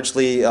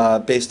largely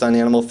based on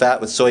animal fat,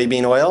 with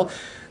soybean oil.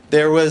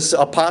 There was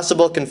a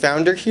possible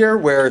confounder here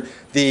where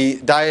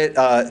The diet,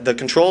 the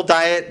control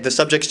diet, the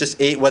subjects just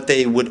ate what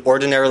they would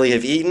ordinarily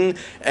have eaten.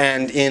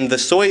 And in the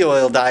soy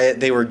oil diet,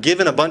 they were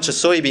given a bunch of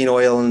soybean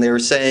oil, and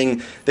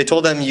they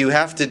told them you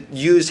have to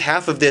use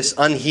half of this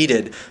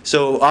unheated.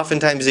 So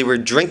oftentimes they were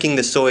drinking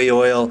the soy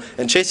oil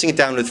and chasing it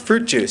down with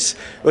fruit juice,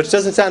 which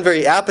doesn't sound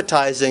very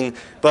appetizing,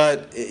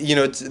 but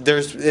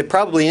it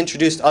probably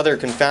introduced other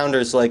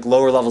confounders like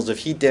lower levels of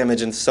heat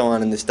damage and so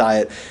on in this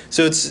diet.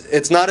 So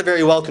it's not a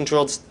very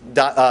well-controlled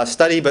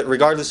study, but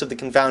regardless of the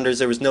confounders,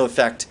 there was no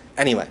effect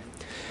anyway.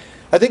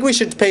 I think we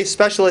should pay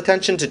special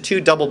attention to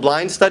two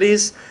double-blind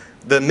studies,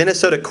 the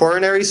Minnesota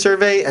Coronary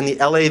Survey and the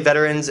LA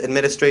Veterans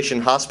Administration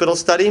Hospital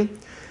Study.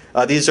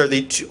 These are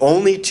the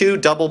only two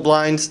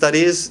double-blind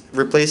studies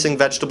replacing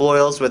vegetable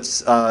oils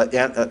with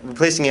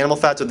replacing animal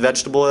fats with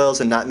vegetable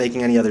oils and not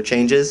making any other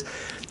changes.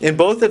 In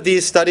both of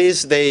these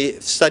studies, they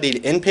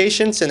studied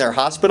inpatients in their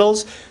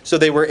hospitals, so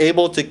they were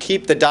able to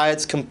keep the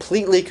diets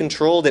completely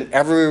controlled in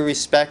every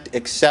respect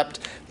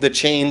except the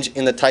change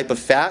in the type of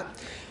fat.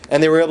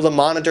 And they were able to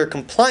monitor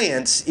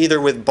compliance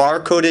either with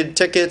bar-coded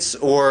tickets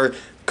or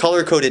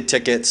color-coded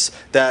tickets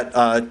that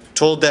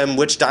told them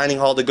which dining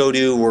hall to go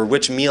to or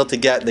which meal to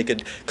get. They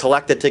could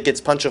collect the tickets,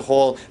 punch a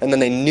hole, and then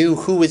they knew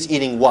who was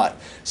eating what.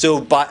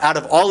 So out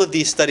of all of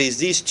these studies,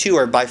 these two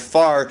are by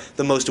far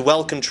the most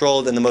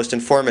well-controlled and the most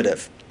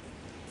informative.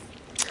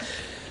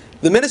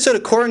 The Minnesota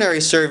Coronary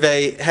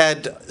Survey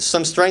had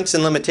some strengths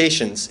and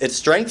limitations. Its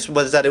strengths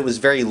was that it was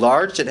very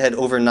large. It had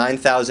over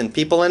 9,000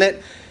 people in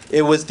it.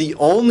 It was the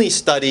only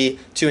study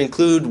to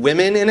include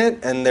women in it,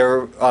 and there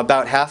were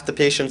about half the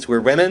patients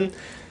were women.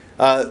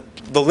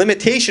 The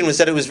limitation was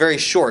that it was very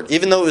short.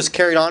 Even though it was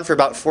carried on for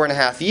about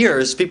 4.5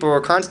 years, people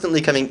were constantly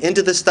coming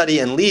into the study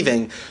and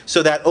leaving,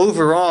 so that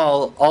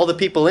overall, all the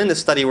people in the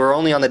study were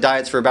only on the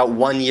diets for about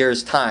 1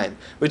 year's time,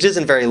 which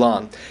isn't very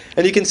long.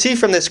 And you can see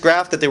from this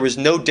graph that there was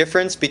no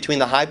difference between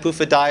the high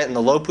PUFA diet and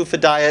the low PUFA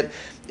diet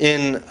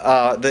in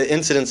the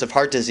incidence of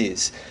heart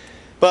disease.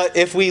 But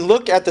if we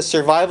look at the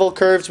survival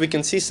curves, we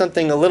can see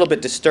something a little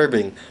bit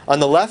disturbing.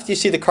 On the left, you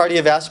see the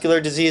cardiovascular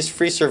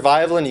disease-free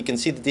survival, and you can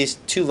see that these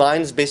two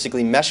lines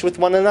basically mesh with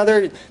one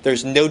another.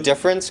 There's no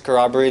difference,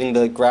 corroborating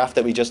the graph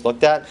that we just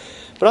looked at.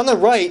 But on the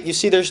right, you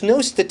see there's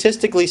no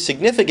statistically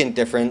significant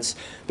difference,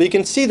 but you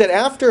can see that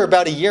after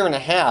about 1.5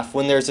 years,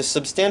 when there's a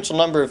substantial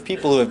number of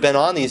people who have been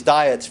on these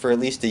diets for at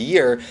least a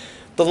year,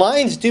 the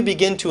lines do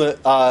begin to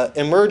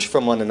emerge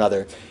from one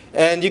another.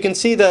 And you can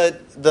see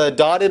the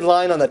dotted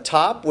line on the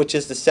top, which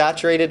is the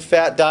saturated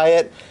fat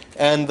diet,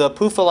 and the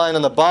PUFA line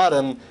on the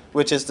bottom,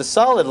 which is the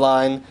solid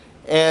line.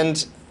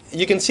 And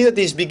you can see that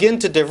these begin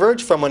to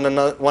diverge from one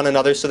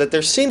another, so that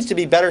there seems to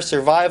be better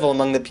survival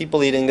among the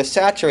people eating the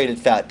saturated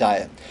fat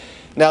diet.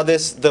 Now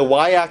the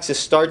y-axis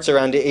starts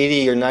around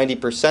 80 or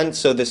 90%,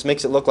 so this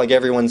makes it look like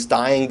everyone's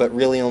dying, but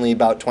really only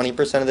about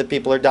 20% of the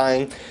people are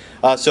dying.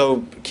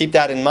 So keep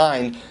that in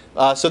mind.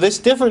 So this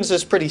difference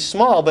is pretty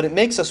small, but it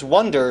makes us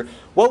wonder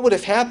what would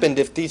have happened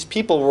if these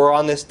people were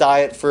on this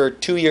diet for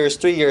 2 years,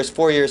 3 years,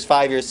 4 years,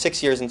 5 years,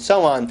 6 years, and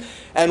so on.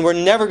 And we're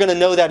never going to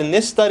know that in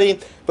this study,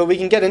 but we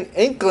can get an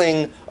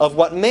inkling of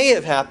what may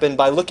have happened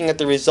by looking at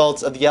the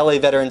results of the LA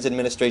Veterans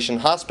Administration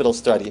Hospital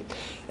study.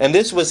 And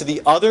this was the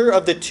other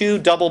of the two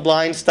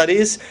double-blind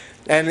studies.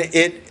 And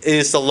it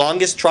is the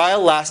longest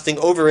trial, lasting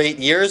over 8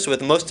 years,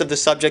 with most of the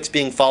subjects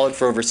being followed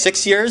for over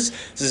 6 years.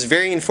 This is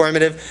very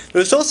informative. But it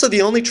was also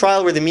the only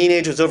trial where the mean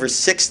age was over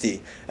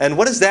 60. And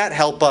what does that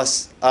help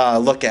us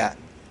look at?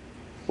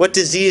 What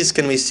disease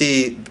can we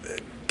see,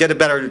 get a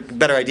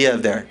better idea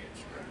of there?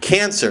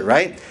 Cancer,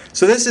 right?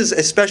 So this is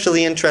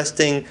especially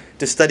interesting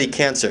to study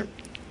cancer.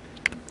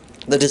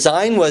 The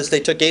design was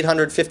they took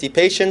 850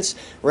 patients,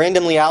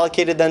 randomly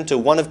allocated them to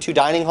one of two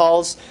dining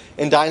halls.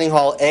 In dining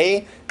hall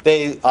A,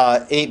 they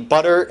ate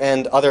butter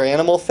and other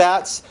animal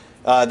fats.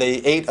 They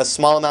ate a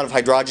small amount of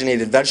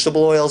hydrogenated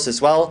vegetable oils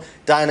as well.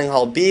 Dining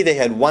hall B, they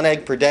had 1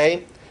 egg per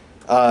day,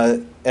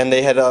 and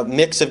they had a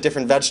mix of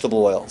different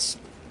vegetable oils.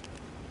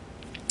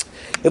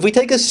 If we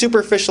take a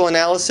superficial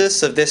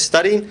analysis of this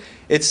study,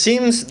 it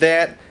seems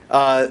that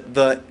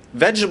the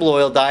vegetable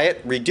oil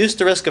diet reduced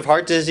the risk of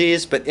heart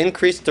disease but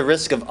increased the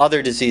risk of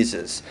other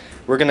diseases.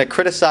 We're going to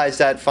criticize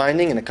that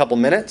finding in a couple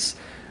minutes.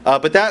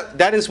 But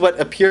that is what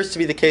appears to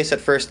be the case at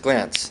first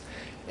glance.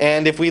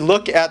 And if we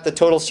look at the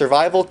total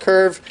survival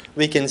curve,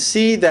 we can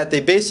see that they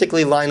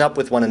basically line up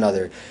with one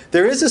another.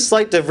 There is a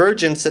slight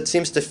divergence that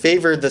seems to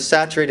favor the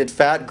saturated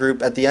fat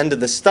group at the end of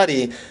the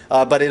study,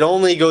 but it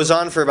only goes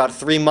on for about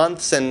 3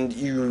 months, and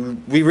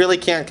we really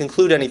can't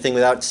conclude anything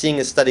without seeing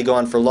a study go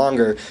on for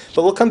longer.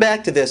 But we'll come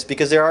back to this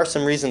because there are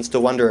some reasons to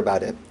wonder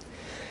about it.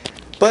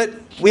 But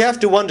we have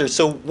to wonder,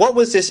 so what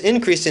was this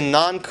increase in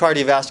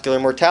non-cardiovascular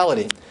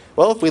mortality?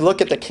 Well, if we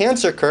look at the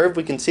cancer curve,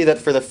 we can see that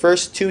for the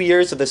first 2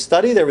 years of the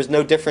study, there was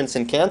no difference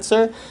in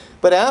cancer.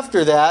 But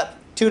after that,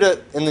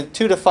 in the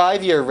 2 to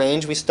 5 year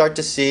range, we start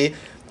to see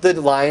the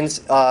lines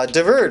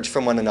diverge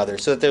from one another,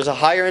 so that there's a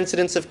higher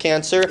incidence of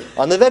cancer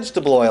on the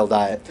vegetable oil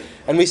diet.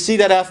 And we see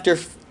that after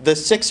the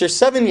 6 or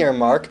 7 year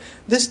mark,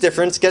 this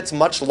difference gets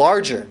much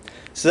larger.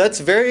 So that's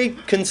very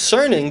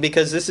concerning,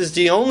 because this is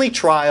the only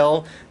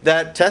trial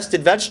that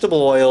tested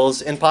vegetable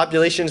oils in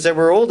populations that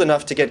were old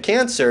enough to get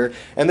cancer,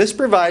 and this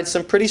provides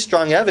some pretty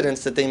strong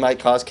evidence that they might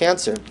cause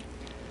cancer.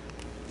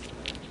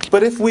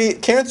 But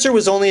if cancer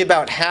was only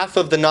about half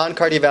of the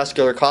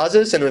non-cardiovascular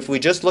causes, and if we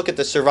just look at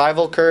the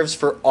survival curves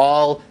for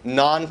all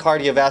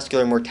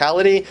non-cardiovascular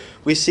mortality,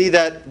 we see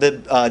that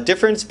the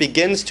difference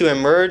begins to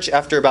emerge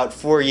after about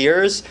 4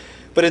 years.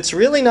 But it's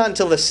really not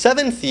until the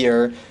 7th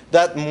year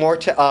that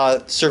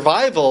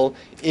survival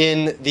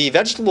in the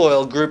vegetable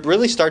oil group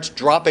really starts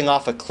dropping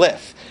off a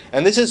cliff.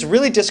 And this is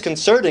really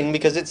disconcerting,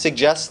 because it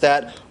suggests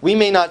that we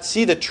may not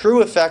see the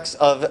true effects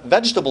of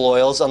vegetable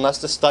oils unless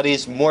the study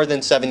is more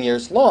than 7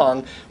 years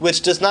long,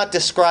 which does not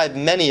describe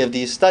many of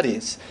these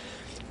studies.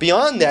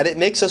 Beyond that, it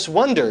makes us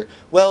wonder,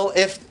 well,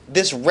 if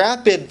this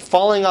rapid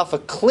falling off a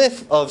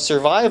cliff of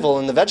survival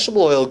in the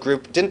vegetable oil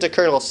group didn't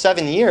occur until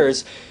 7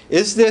 years,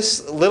 is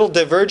this little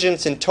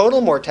divergence in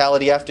total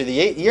mortality after the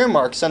 8 year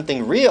mark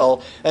something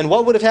real? And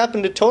what would have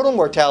happened to total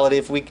mortality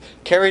if we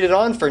carried it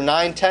on for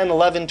 9, 10,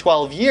 11,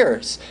 12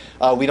 years?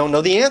 We don't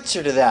know the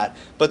answer to that.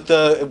 But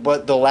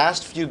the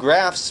last few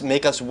graphs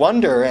make us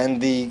wonder,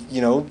 and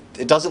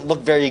it doesn't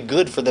look very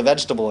good for the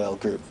vegetable oil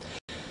group.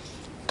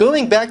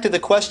 Going back to the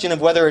question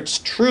of whether it's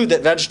true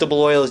that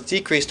vegetable oil has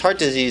decreased heart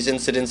disease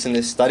incidence in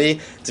this study,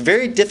 it's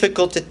very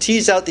difficult to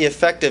tease out the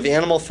effect of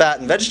animal fat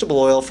and vegetable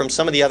oil from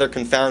some of the other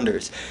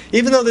confounders.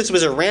 Even though this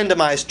was a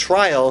randomized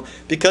trial,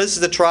 because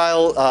the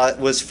trial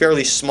was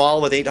fairly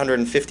small with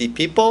 850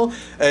 people,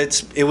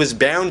 it was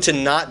bound to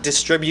not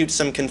distribute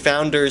some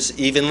confounders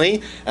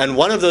evenly, and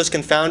one of those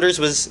confounders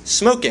was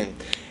smoking.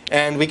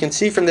 And we can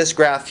see from this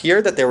graph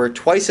here that there were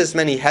twice as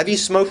many heavy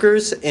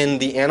smokers in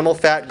the animal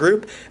fat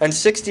group and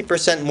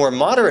 60% more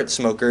moderate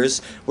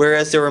smokers,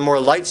 whereas there were more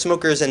light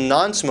smokers and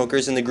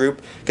non-smokers in the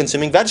group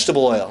consuming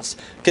vegetable oils.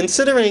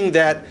 Considering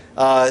that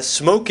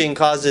smoking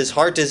causes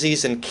heart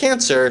disease and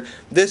cancer,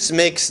 this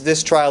makes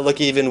this trial look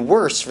even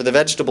worse for the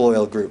vegetable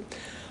oil group.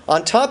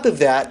 On top of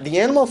that, the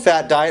animal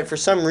fat diet for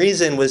some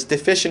reason was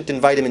deficient in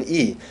vitamin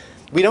E.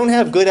 We don't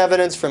have good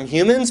evidence from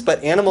humans,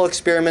 but animal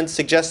experiments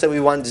suggest that we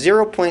want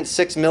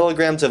 0.6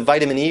 milligrams of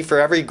vitamin E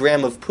for every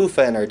gram of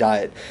PUFA in our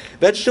diet.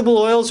 Vegetable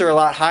oils are a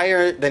lot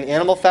higher than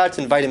animal fats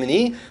in vitamin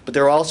E, but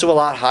they're also a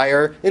lot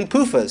higher in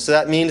PUFAs. So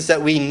that means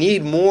that we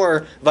need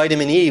more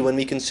vitamin E when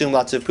we consume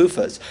lots of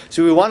PUFAs.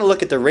 So we want to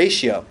look at the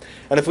ratio.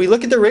 And if we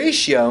look at the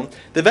ratio,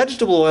 the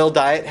vegetable oil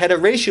diet had a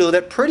ratio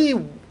that pretty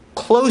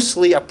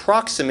closely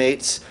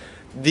approximates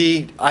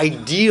the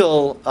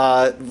ideal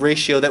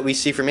ratio that we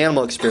see from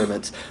animal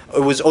experiments. It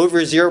was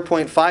over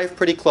 0.5,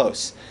 pretty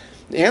close.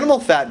 The animal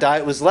fat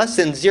diet was less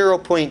than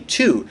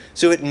 0.2,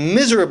 so it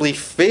miserably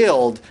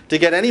failed to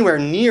get anywhere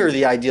near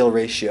the ideal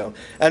ratio.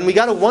 And we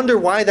got to wonder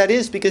why that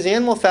is, because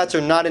animal fats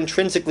are not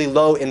intrinsically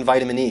low in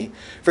vitamin E.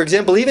 For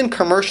example, even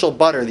commercial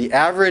butter, the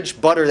average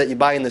butter that you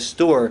buy in the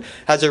store,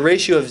 has a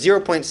ratio of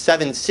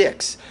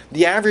 0.76.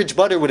 The average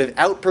butter would have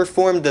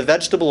outperformed the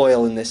vegetable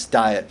oil in this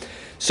diet.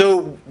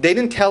 So they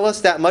didn't tell us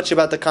that much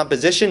about the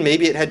composition.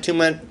 Maybe it had too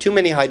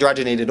many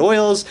hydrogenated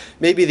oils.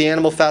 Maybe the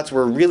animal fats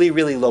were really,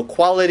 really low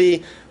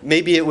quality.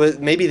 Maybe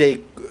they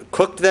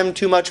cooked them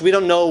too much. We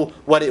don't know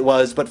what it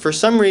was. But for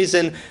some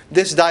reason,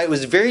 this diet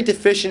was very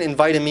deficient in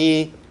vitamin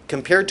E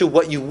compared to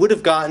what you would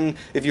have gotten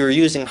if you were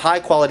using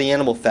high-quality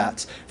animal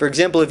fats. For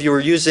example, if you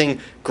were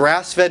using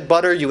grass-fed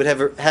butter, you would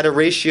have had a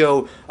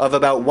ratio of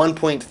about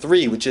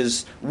 1.3, which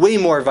is way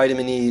more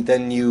vitamin E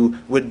than you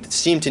would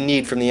seem to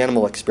need from the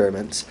animal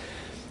experiments.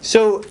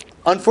 So,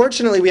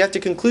 unfortunately, we have to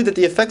conclude that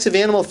the effects of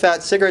animal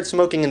fat, cigarette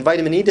smoking, and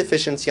vitamin E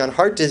deficiency on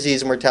heart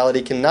disease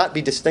mortality cannot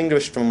be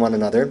distinguished from one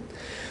another.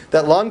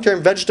 That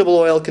long-term vegetable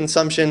oil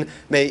consumption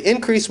may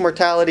increase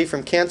mortality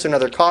from cancer and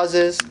other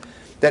causes.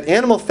 That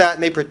animal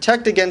fat may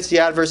protect against the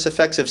adverse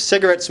effects of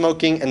cigarette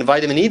smoking and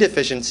vitamin E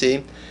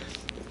deficiency.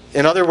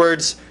 In other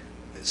words,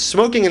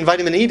 smoking and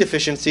vitamin E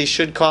deficiency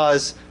should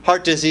cause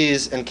heart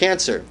disease and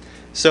cancer.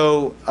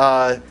 So,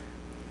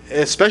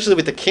 especially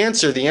with the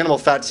cancer, the animal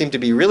fats seem to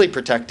be really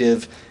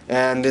protective,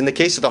 and in the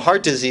case of the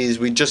heart disease,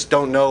 we just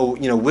don't know,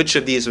 which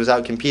of these was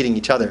out competing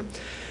each other.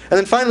 And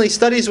then finally,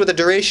 studies with a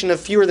duration of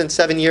fewer than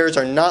 7 years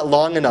are not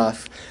long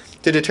enough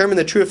to determine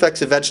the true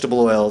effects of vegetable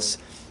oils.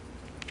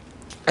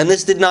 And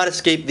this did not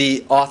escape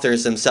the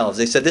authors themselves.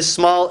 They said this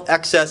small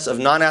excess of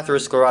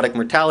non-atherosclerotic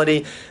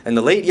mortality in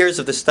the late years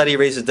of the study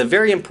raises the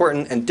very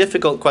important and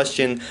difficult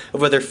question of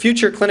whether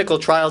future clinical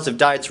trials of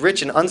diets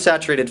rich in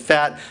unsaturated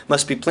fat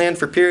must be planned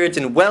for periods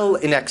well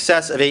in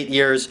excess of 8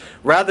 years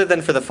rather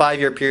than for the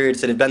 5-year periods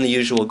that had been the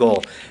usual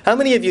goal. How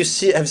many of you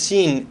have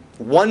seen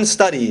one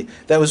study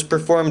that was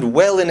performed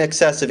well in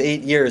excess of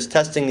 8 years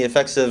testing the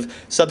effects of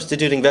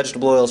substituting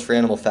vegetable oils for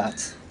animal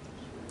fats?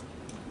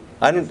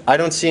 I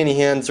don't see any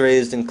hands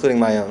raised, including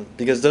my own,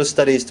 because those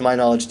studies, to my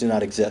knowledge, do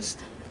not exist.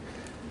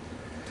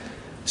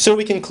 So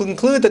we can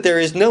conclude that there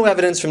is no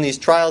evidence from these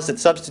trials that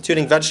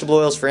substituting vegetable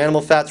oils for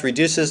animal fats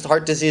reduces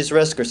heart disease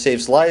risk or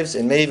saves lives,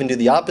 and may even do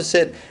the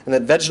opposite, and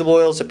that vegetable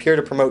oils appear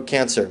to promote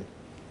cancer.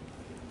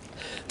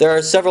 There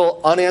are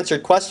several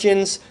unanswered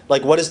questions,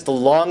 like what is the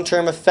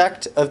long-term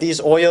effect of these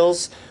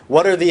oils?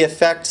 What are the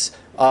effects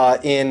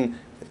in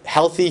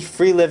healthy,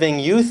 free-living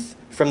youth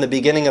from the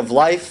beginning of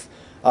life?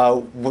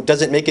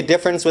 Does it make a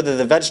difference whether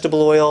the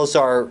vegetable oils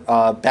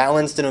are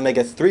balanced in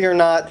omega-3 or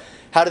not?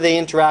 How do they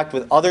interact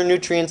with other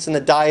nutrients in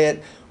the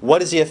diet?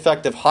 What is the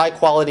effect of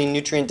high-quality,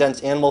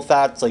 nutrient-dense animal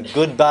fats like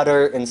good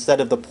butter instead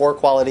of the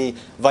poor-quality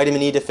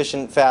vitamin E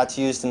deficient fats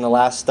used in the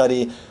last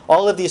study?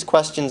 All of these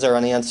questions are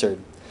unanswered.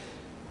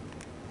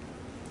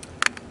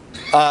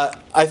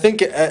 I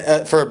think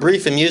for a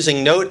brief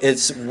amusing note,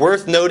 it's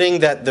worth noting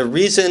that the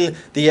reason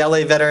the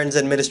LA Veterans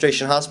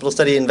Administration Hospital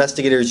Study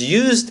investigators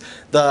used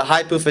the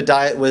high PUFA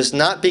diet was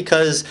not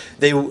because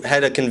they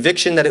had a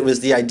conviction that it was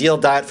the ideal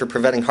diet for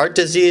preventing heart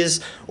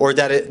disease, or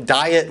that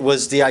diet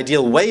was the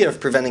ideal way of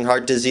preventing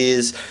heart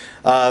disease.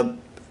 And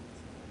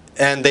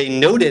they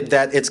noted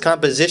that its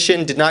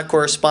composition did not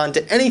correspond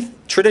to any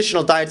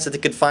traditional diets that they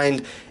could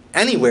find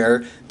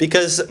anywhere,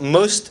 because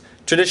most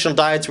traditional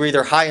diets were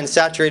either high in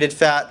saturated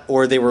fat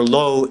or they were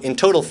low in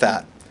total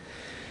fat.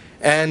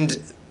 And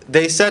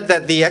they said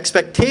that the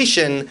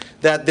expectation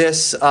that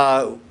this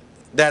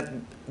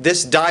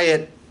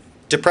diet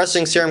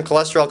depressing serum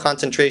cholesterol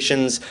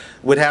concentrations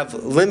would have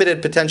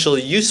limited potential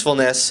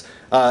usefulness.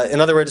 In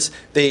other words,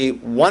 they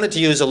wanted to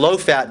use a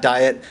low-fat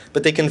diet,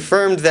 but they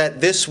confirmed that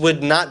this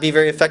would not be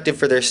very effective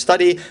for their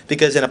study,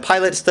 because in a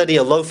pilot study,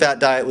 a low-fat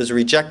diet was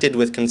rejected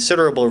with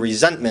considerable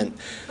resentment.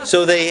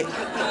 So they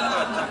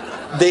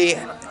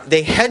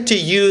had to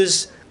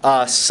use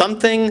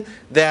something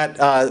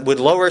that would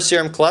lower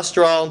serum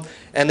cholesterol,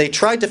 and they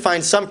tried to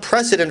find some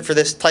precedent for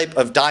this type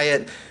of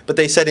diet, but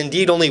they said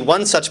indeed only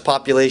one such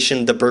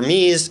population, the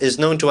Burmese, is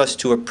known to us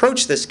to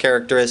approach this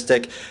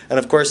characteristic. And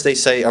of course they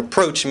say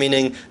approach,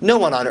 meaning no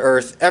one on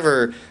earth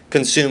ever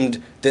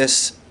consumed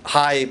this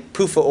high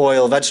PUFA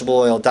oil, vegetable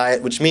oil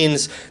diet, which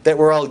means that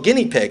we're all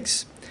guinea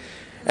pigs.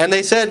 And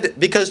they said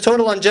because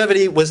total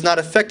longevity was not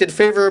affected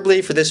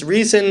favorably for this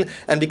reason,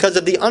 and because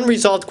of the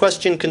unresolved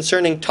question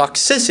concerning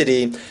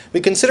toxicity,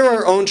 we consider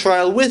our own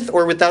trial with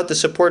or without the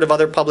support of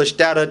other published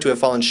data to have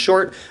fallen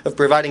short of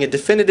providing a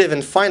definitive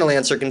and final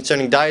answer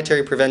concerning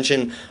dietary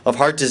prevention of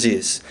heart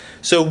disease.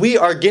 So we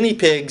are guinea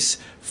pigs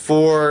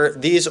for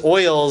these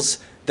oils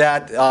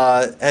that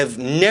have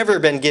never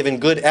been given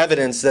good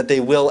evidence that they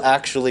will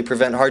actually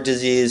prevent heart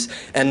disease,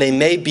 and they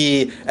may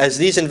be, as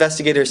these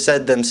investigators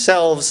said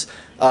themselves,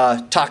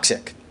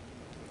 toxic.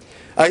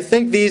 I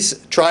think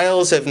these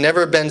trials have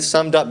never been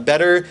summed up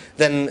better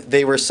than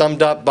they were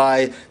summed up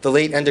by the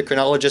late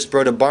endocrinologist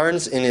Broda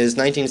Barnes in his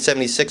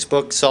 1976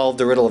 book, Solve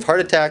the Riddle of Heart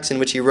Attacks, in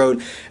which he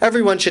wrote,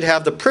 "Everyone should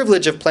have the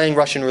privilege of playing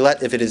Russian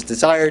roulette if it is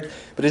desired,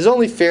 but it is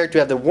only fair to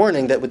have the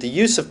warning that with the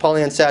use of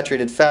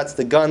polyunsaturated fats,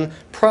 the gun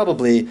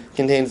probably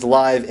contains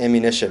live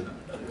ammunition."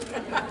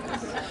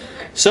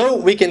 So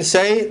we can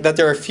say that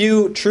there are a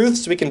few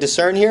truths we can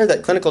discern here: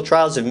 that clinical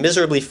trials have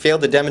miserably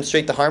failed to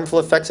demonstrate the harmful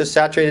effects of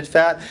saturated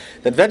fat,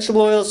 that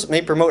vegetable oils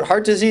may promote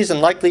heart disease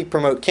and likely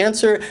promote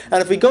cancer,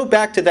 and if we go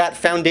back to that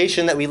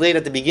foundation that we laid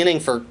at the beginning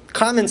for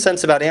common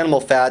sense about animal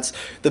fats,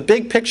 the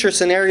big picture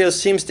scenario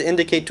seems to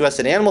indicate to us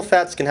that animal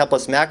fats can help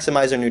us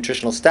maximize our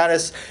nutritional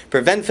status,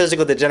 prevent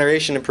physical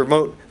degeneration, and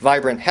promote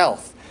vibrant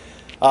health.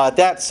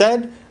 That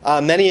said,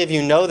 many of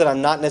you know that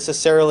I'm not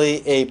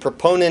necessarily a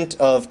proponent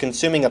of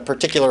consuming a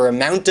particular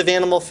amount of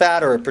animal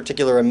fat or a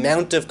particular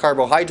amount of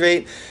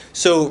carbohydrate.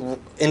 So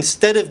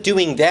instead of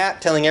doing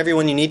that, telling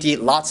everyone you need to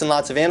eat lots and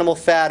lots of animal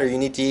fat, or you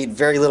need to eat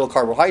very little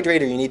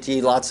carbohydrate, or you need to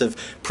eat lots of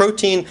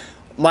protein,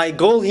 my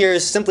goal here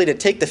is simply to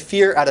take the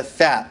fear out of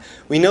fat.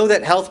 We know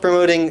that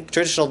health-promoting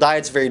traditional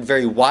diets vary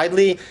very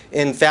widely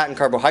in fat and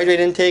carbohydrate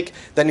intake,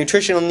 that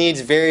nutritional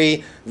needs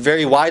vary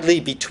very widely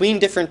between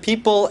different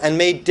people and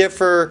may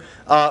differ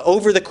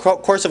over the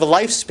course of a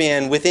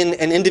lifespan within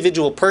an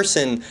individual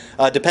person,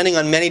 depending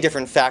on many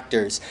different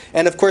factors.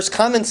 And of course,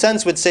 common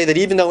sense would say that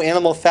even though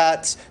animal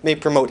fats may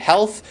promote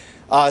health,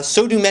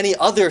 so do many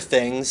other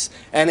things,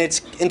 and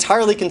it's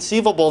entirely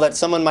conceivable that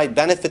someone might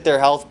benefit their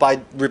health by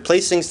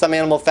replacing some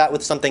animal fat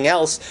with something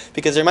else,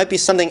 because there might be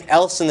something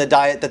else in the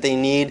diet that they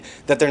need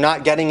that they're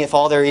not getting if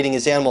all they're eating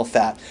is animal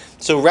fat.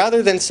 So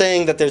rather than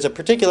saying that there's a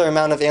particular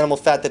amount of animal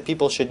fat that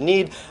people should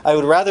need, I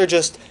would rather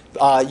just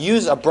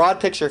use a broad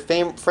picture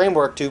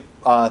framework to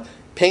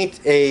paint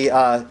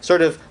a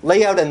sort of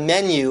lay out a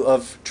menu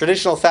of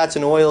traditional fats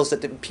and oils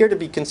that appear to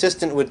be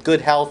consistent with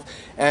good health,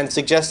 and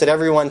suggest that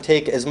everyone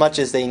take as much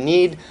as they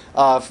need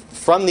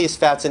from these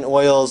fats and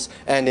oils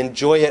and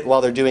enjoy it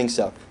while they're doing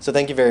so. So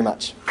thank you very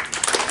much.